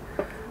secret.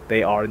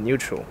 They are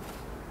neutral.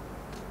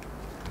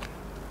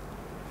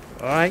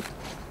 Alright.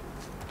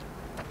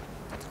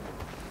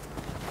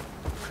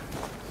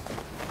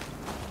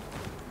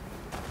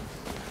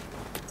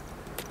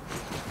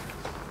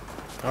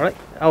 Alright.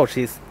 Oh,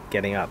 she's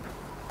getting up.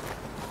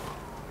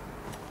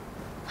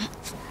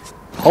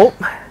 Oh,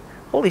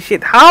 holy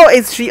shit. How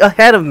is she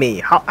ahead of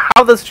me?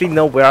 How does she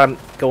know where I'm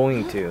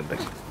going to?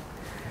 Like,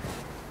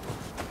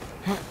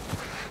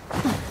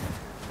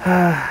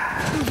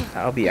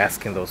 I'll be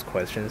asking those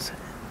questions.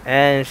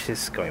 And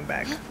she's going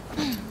back.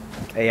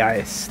 AI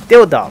is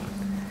still dumb.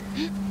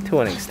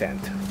 To an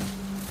extent.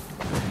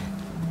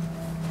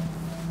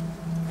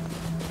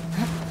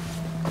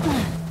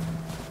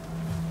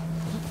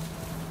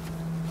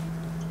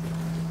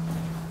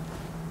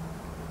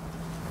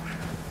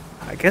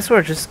 I guess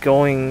we're just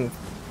going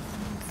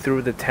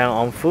through the town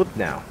on foot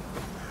now.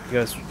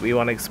 Because we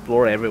want to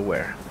explore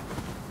everywhere.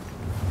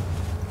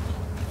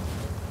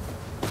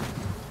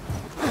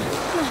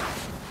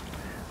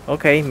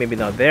 Okay, maybe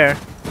not there.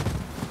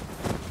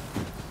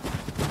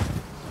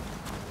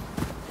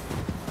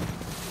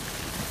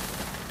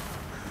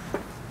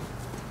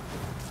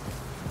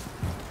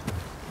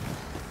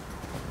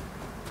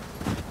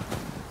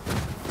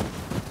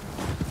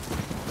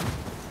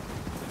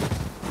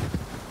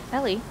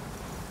 Ellie,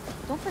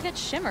 don't forget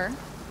Shimmer.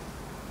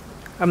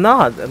 I'm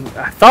not.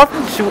 I thought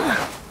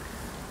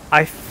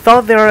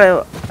they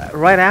were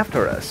right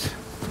after us.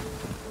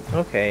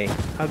 Okay,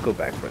 I'll go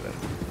back for them.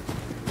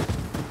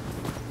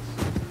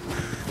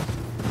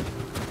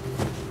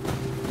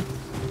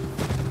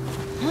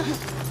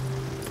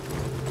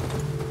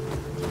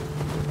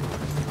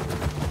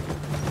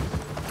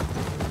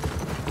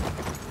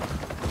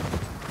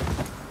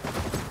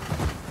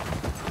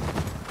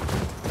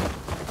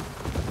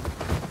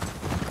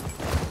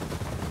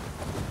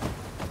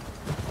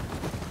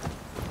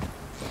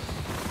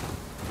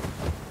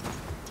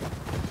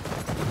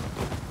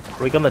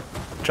 Are we gonna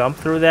jump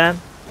through that?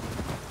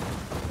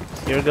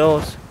 Here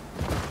goes.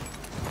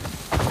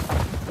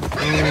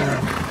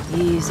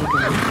 Easy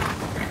going.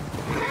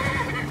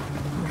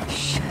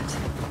 Shit.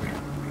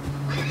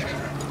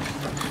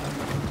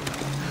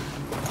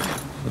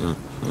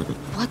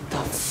 What the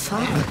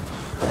fuck?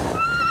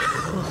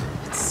 Oh,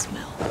 it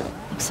smells.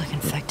 Looks like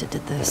infected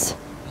did this.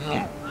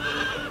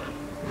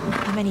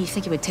 How many do you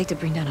think it would take to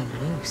bring down a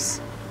moose?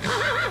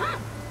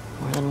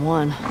 More than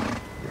one.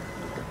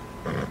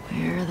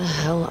 Where the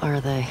hell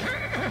are they?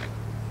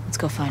 Let's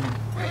go find them.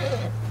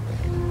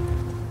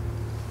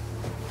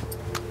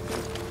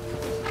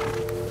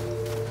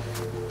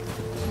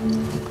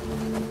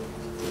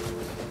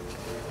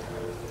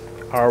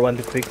 R1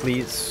 to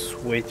quickly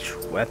switch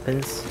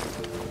weapons.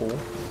 Cool.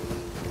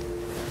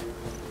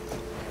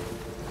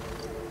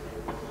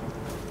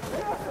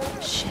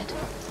 Shit.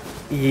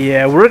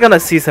 Yeah, we're gonna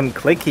see some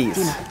clickies.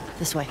 Dina,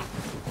 this way.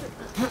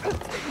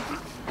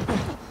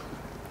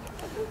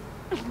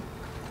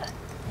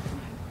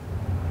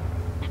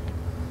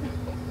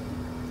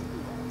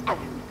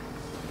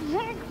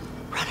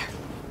 Runner.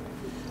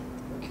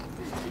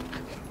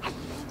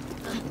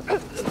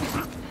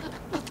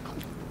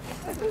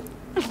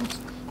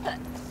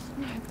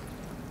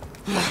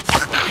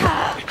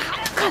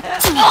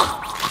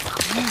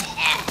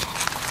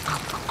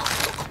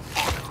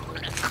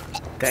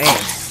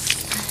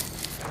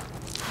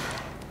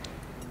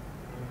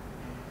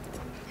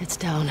 It's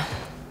down.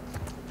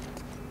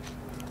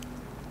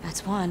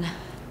 That's one.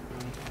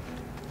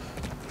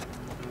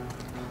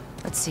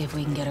 Let's see if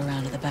we can get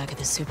around to the back of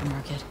the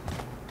supermarket.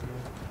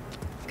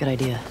 Good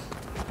idea.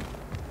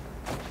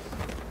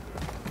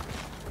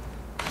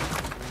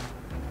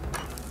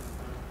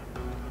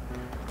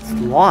 It's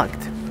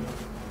locked.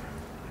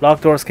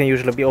 Locked doors can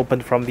usually be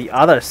opened from the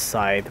other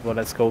side. Well,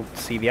 let's go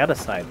see the other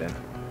side then.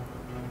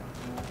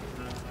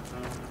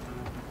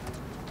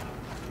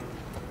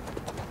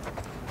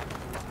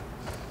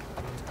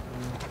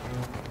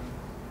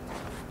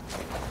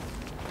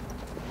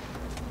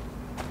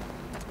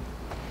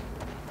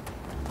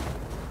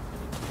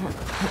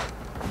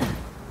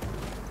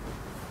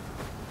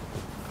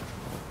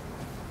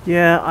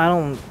 Yeah, I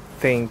don't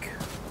think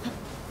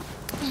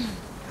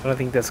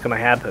that's gonna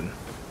happen.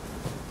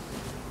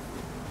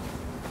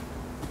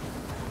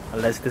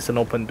 Unless there's an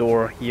open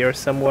door here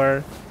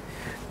somewhere.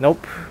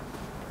 Nope.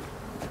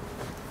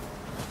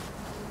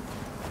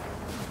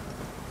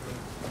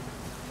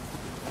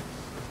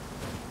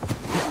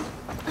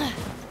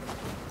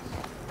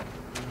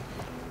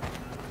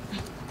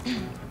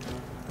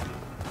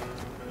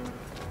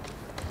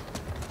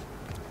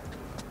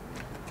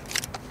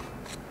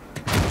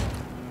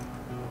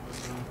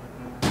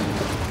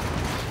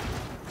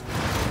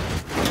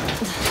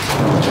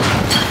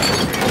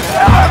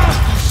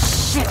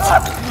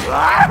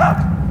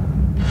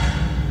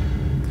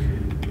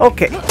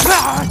 Okay.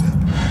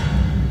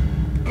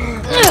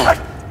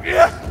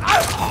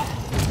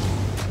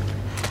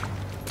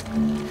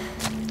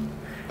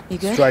 You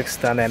good? Strike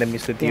stun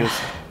enemies with use.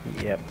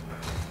 Yep.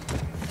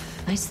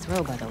 Nice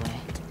throw, by the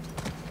way.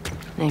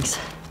 Thanks.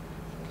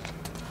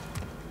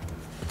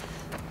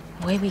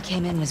 The way we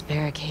came in was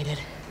barricaded.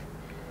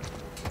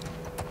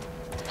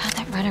 How'd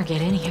that runner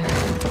get in here?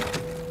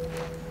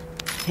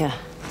 Yeah,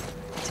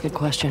 it's a good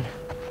question.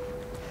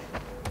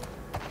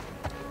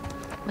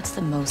 What's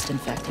the most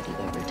infected you've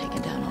ever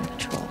taken down on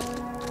patrol?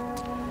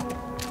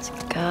 It's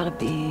gotta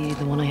be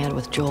the one I had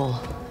with Joel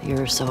a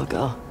year or so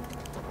ago.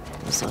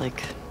 It was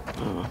like, I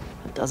don't know,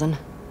 a dozen?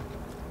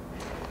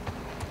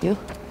 You?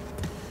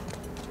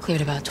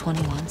 Cleared about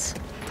 20 once.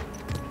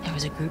 There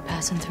was a group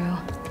passing through.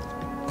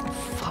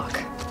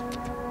 Fuck.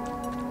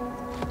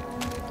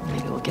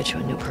 Maybe we'll get you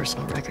a new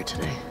personal record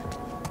today.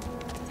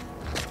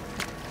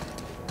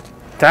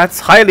 That's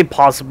highly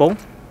possible,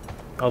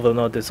 although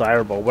not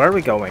desirable. Where are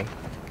we going?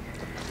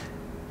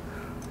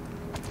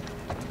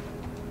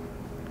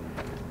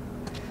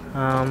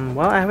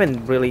 Well, I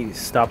haven't really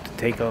stopped to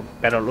take a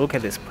better look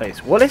at this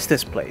place. What is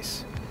this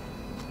place?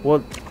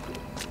 What?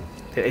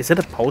 Is it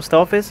a post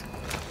office?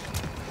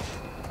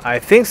 I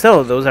think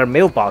so. Those are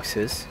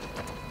mailboxes.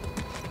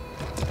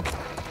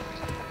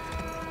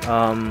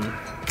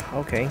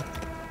 Okay.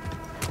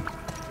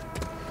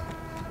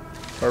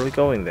 Where are we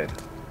going then?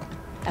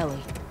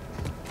 Ellie.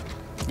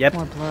 Yep.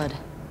 More blood.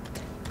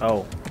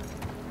 Oh.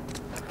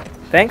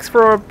 Thanks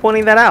for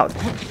pointing that out.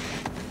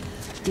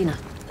 Dina,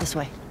 this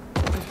way.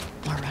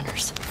 More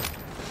runners.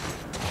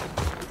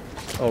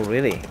 Oh,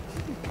 really?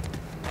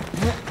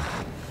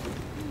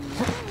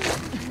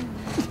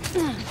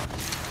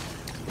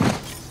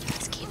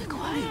 Let's keep it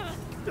quiet.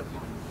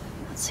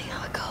 Let's see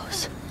how it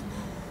goes.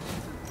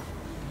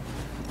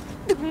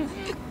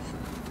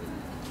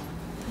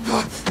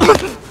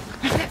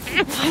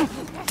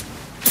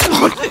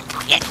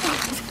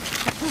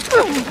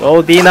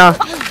 Go, Dina.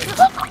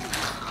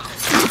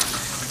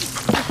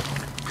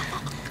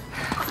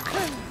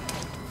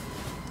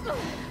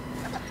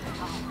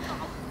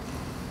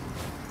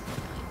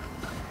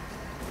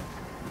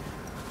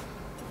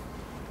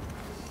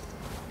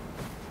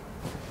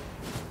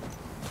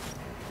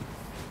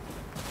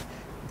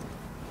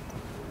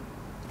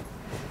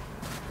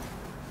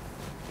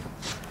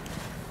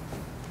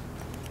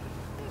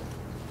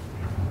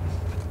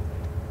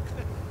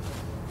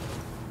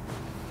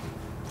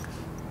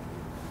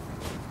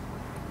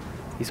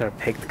 These are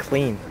picked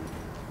clean.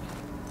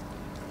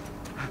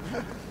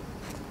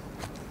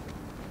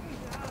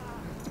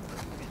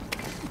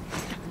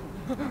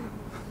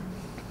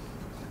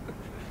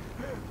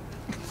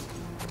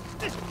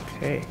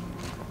 Okay.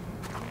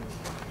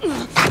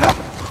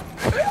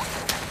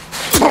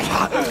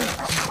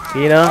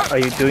 Dina, are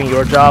you doing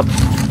your job?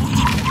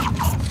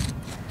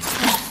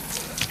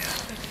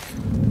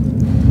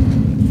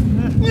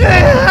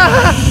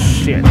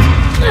 Shit.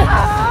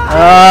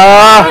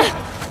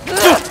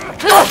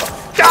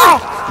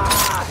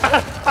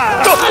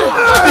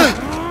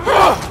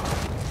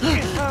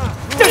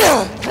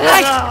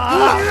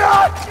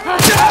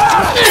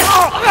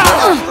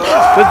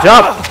 Good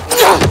job.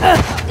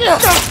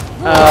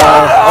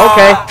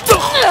 Okay.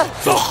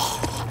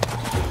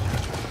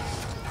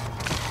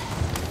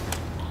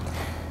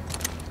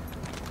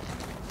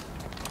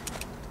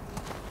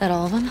 That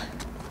all of them?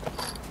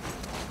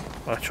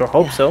 I sure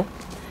hope so.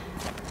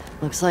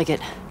 Looks like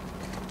it.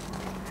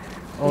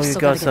 Oh, We've you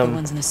still got gotta get the some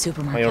ones in the on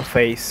supermarket. your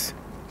face.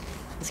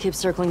 Let's keep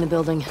circling the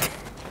building.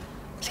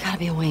 There's gotta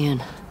be a way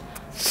in.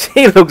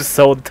 She looks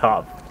so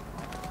tough.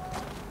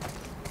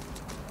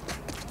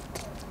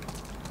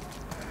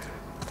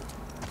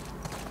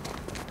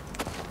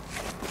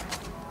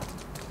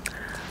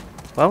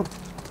 Well,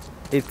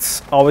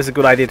 it's always a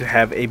good idea to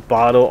have a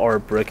bottle or a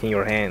brick in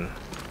your hand.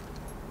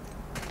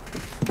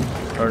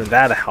 Learn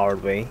that the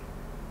hard way.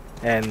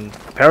 And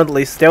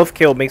apparently stealth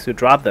kill makes you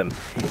drop them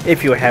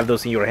if you have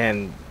those in your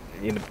hand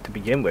to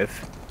begin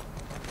with.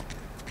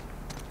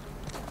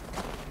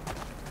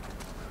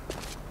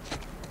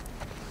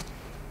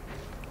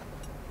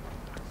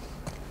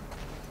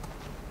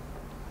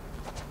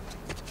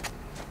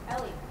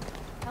 Ellie,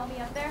 help me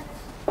up there.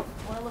 I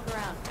want to look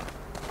around.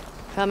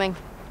 Coming.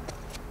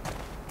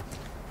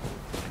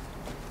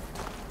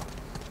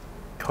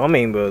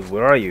 Coming, but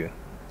where are you?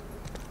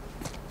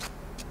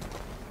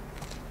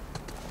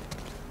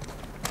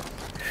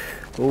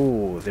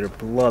 Oh, their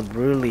blood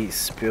really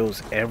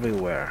spills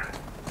everywhere.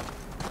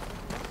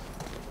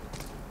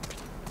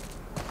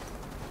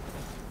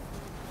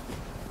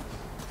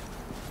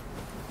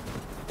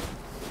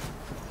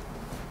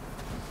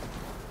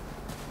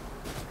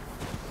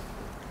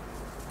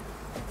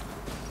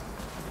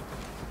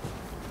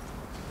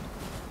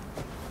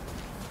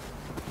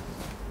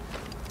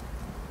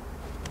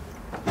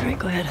 All right,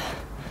 go ahead.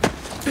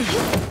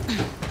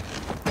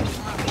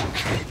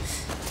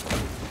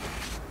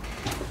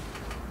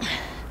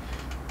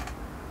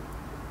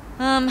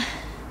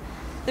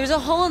 There's a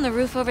hole in the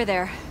roof over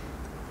there.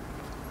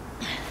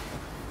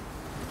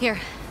 Here.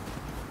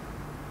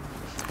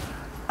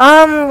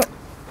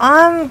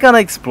 I'm gonna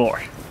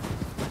explore.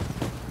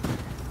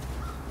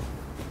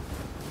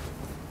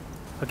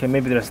 Okay,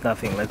 maybe there's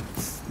nothing.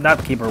 Let's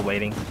not keep her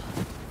waiting.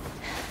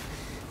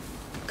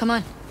 Come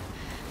on.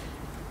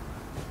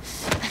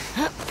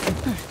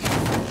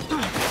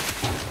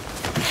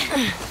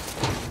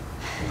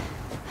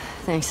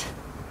 Thanks.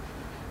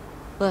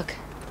 Look.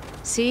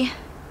 See?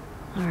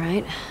 All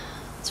right.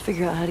 Let's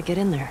figure out how to get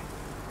in there.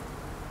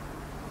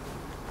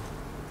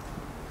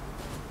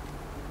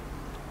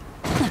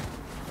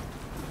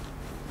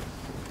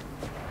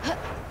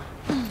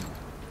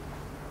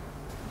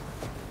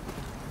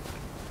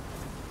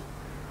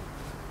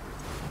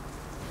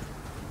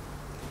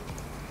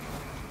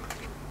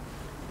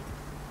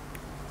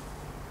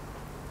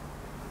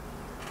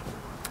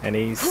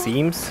 Any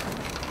seams?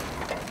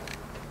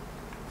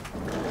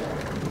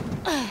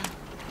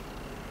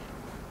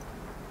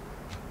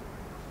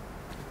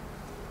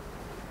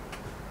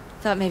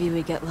 Thought maybe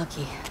we'd get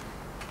lucky.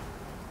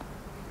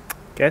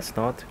 Guess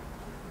not.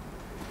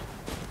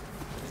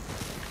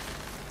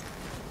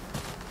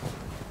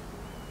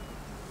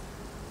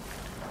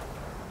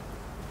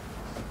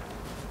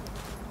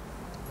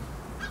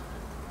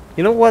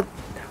 You know what?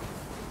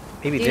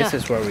 Maybe this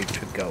is where we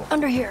should go.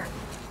 Under here.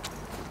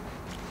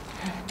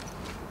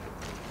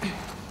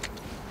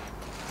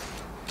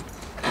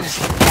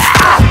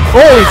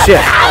 Holy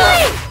shit!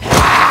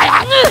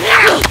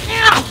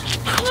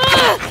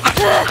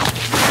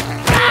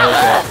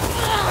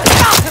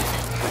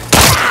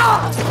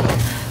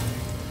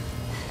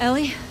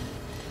 Ellie?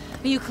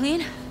 Are you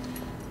clean?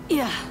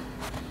 Yeah.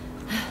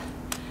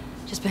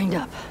 Just banged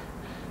up.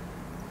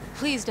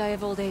 Please die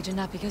of old age and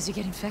not because you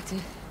get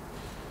infected.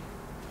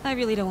 I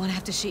really don't want to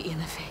have to shoot you in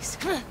the face.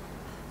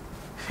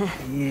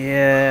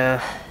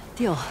 Yeah.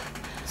 Deal.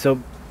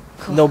 So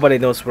Cool. nobody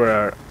knows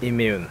we're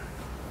immune.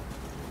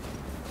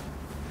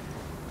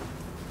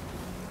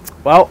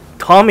 Well,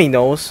 Tommy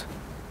knows.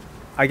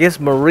 I guess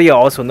Maria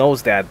also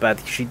knows that,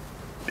 but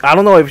I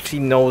don't know if she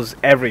knows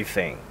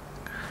everything.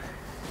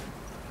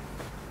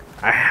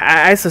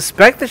 I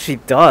suspect that she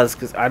does,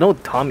 because I know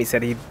Tommy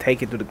said he'd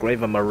take it to the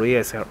grave and Maria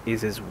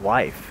is his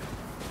wife.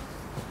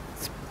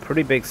 It's a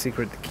pretty big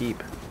secret to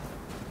keep.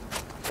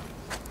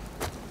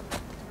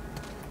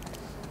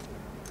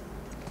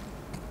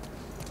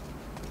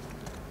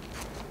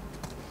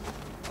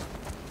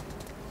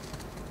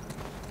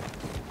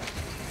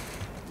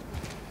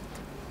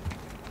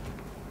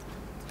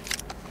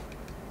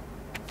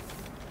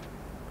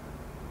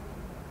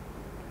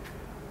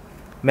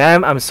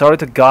 Ma'am, I'm sorry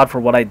to God for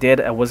what I did.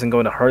 I wasn't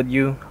going to hurt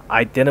you.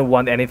 I didn't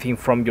want anything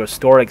from your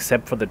store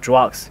except for the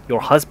drugs.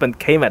 Your husband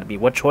came at me.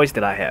 What choice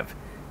did I have?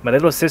 My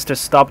little sister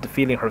stopped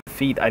feeling her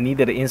feet. I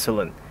needed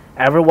insulin.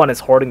 Everyone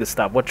is hoarding the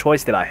stuff. What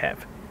choice did I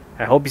have?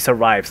 I hope he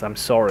survives. I'm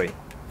sorry.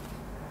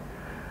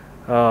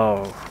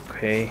 Oh,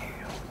 okay.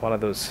 One of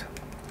those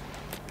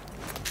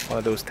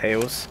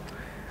tales.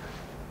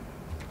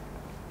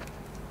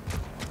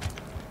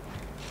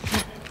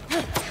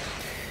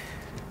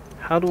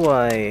 How do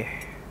I...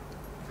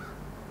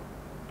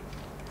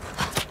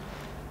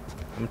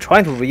 I'm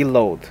trying to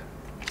reload.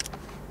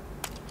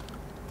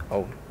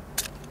 Oh,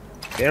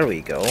 there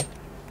we go.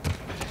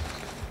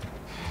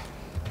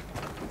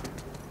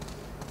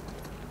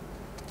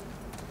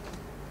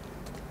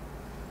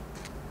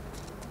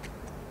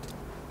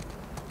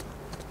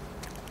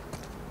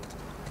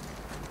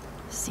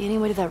 See any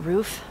way to that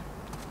roof?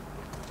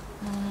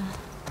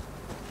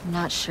 I'm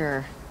not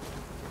sure.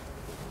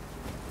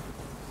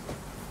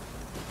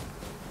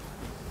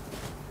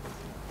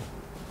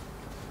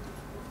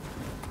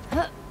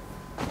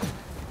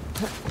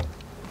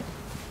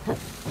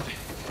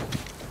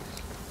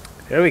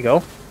 There we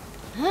go.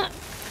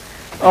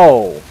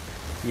 Oh,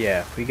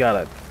 yeah, we got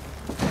it.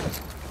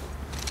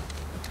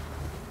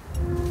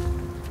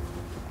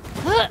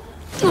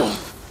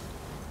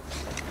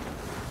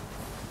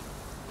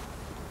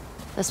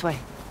 This way.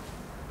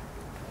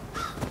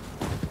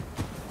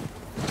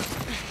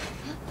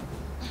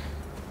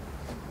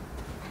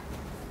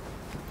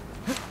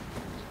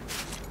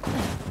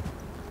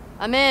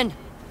 I'm in.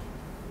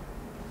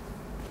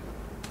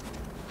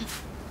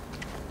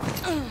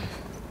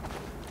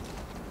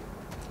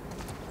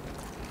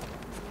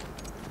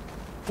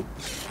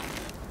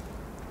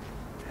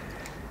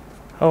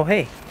 Oh,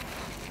 hey.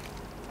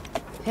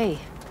 Hey,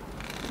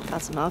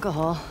 got some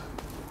alcohol.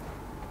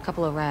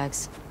 Couple of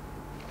rags.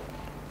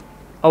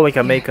 Oh, we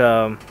can Here.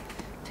 make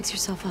Fix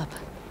yourself up.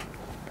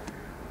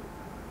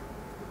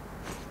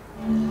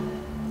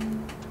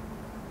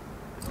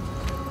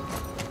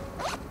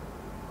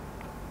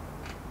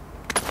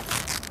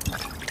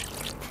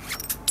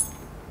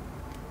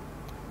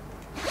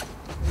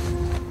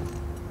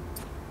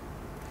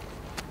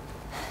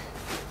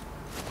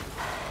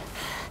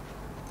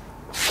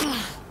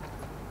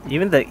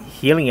 even the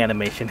healing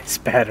animation is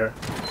better.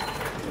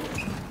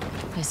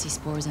 I see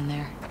spores in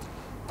there.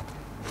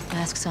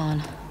 Mask's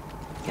on.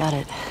 Got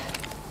it.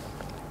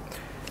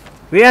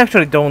 We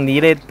actually don't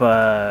need it,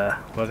 but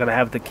we're gonna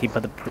have to keep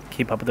up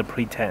the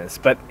pretense.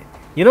 But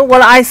you know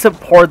what? I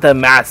support the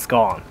mask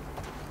on,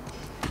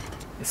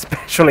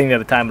 especially in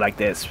a time like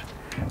this.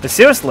 But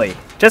seriously,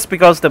 just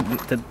because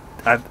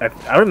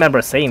I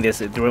remember saying this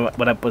during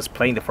when I was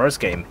playing the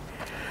first game.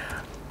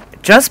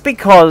 Just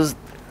because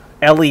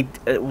Ellie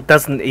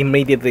doesn't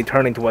immediately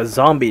turn into a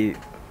zombie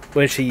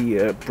when she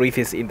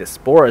breathes in the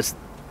spores,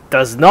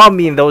 does not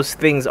mean those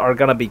things are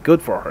gonna be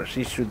good for her.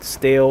 She should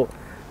still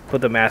put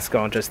the mask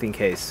on just in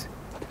case.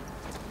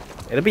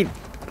 It'd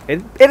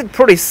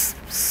pretty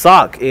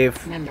suck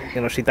if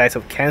Remember, she dies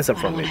of cancer I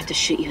don't from want to it. have to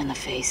shoot you in the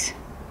face.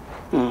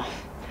 Oh,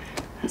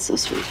 that's so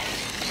sweet.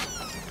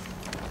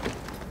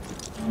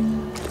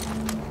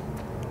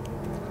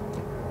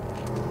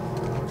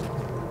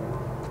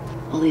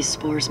 All these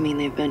spores mean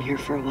they've been here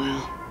for a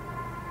while.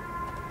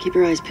 Keep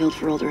your eyes peeled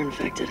for older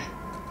infected.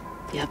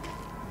 Yep,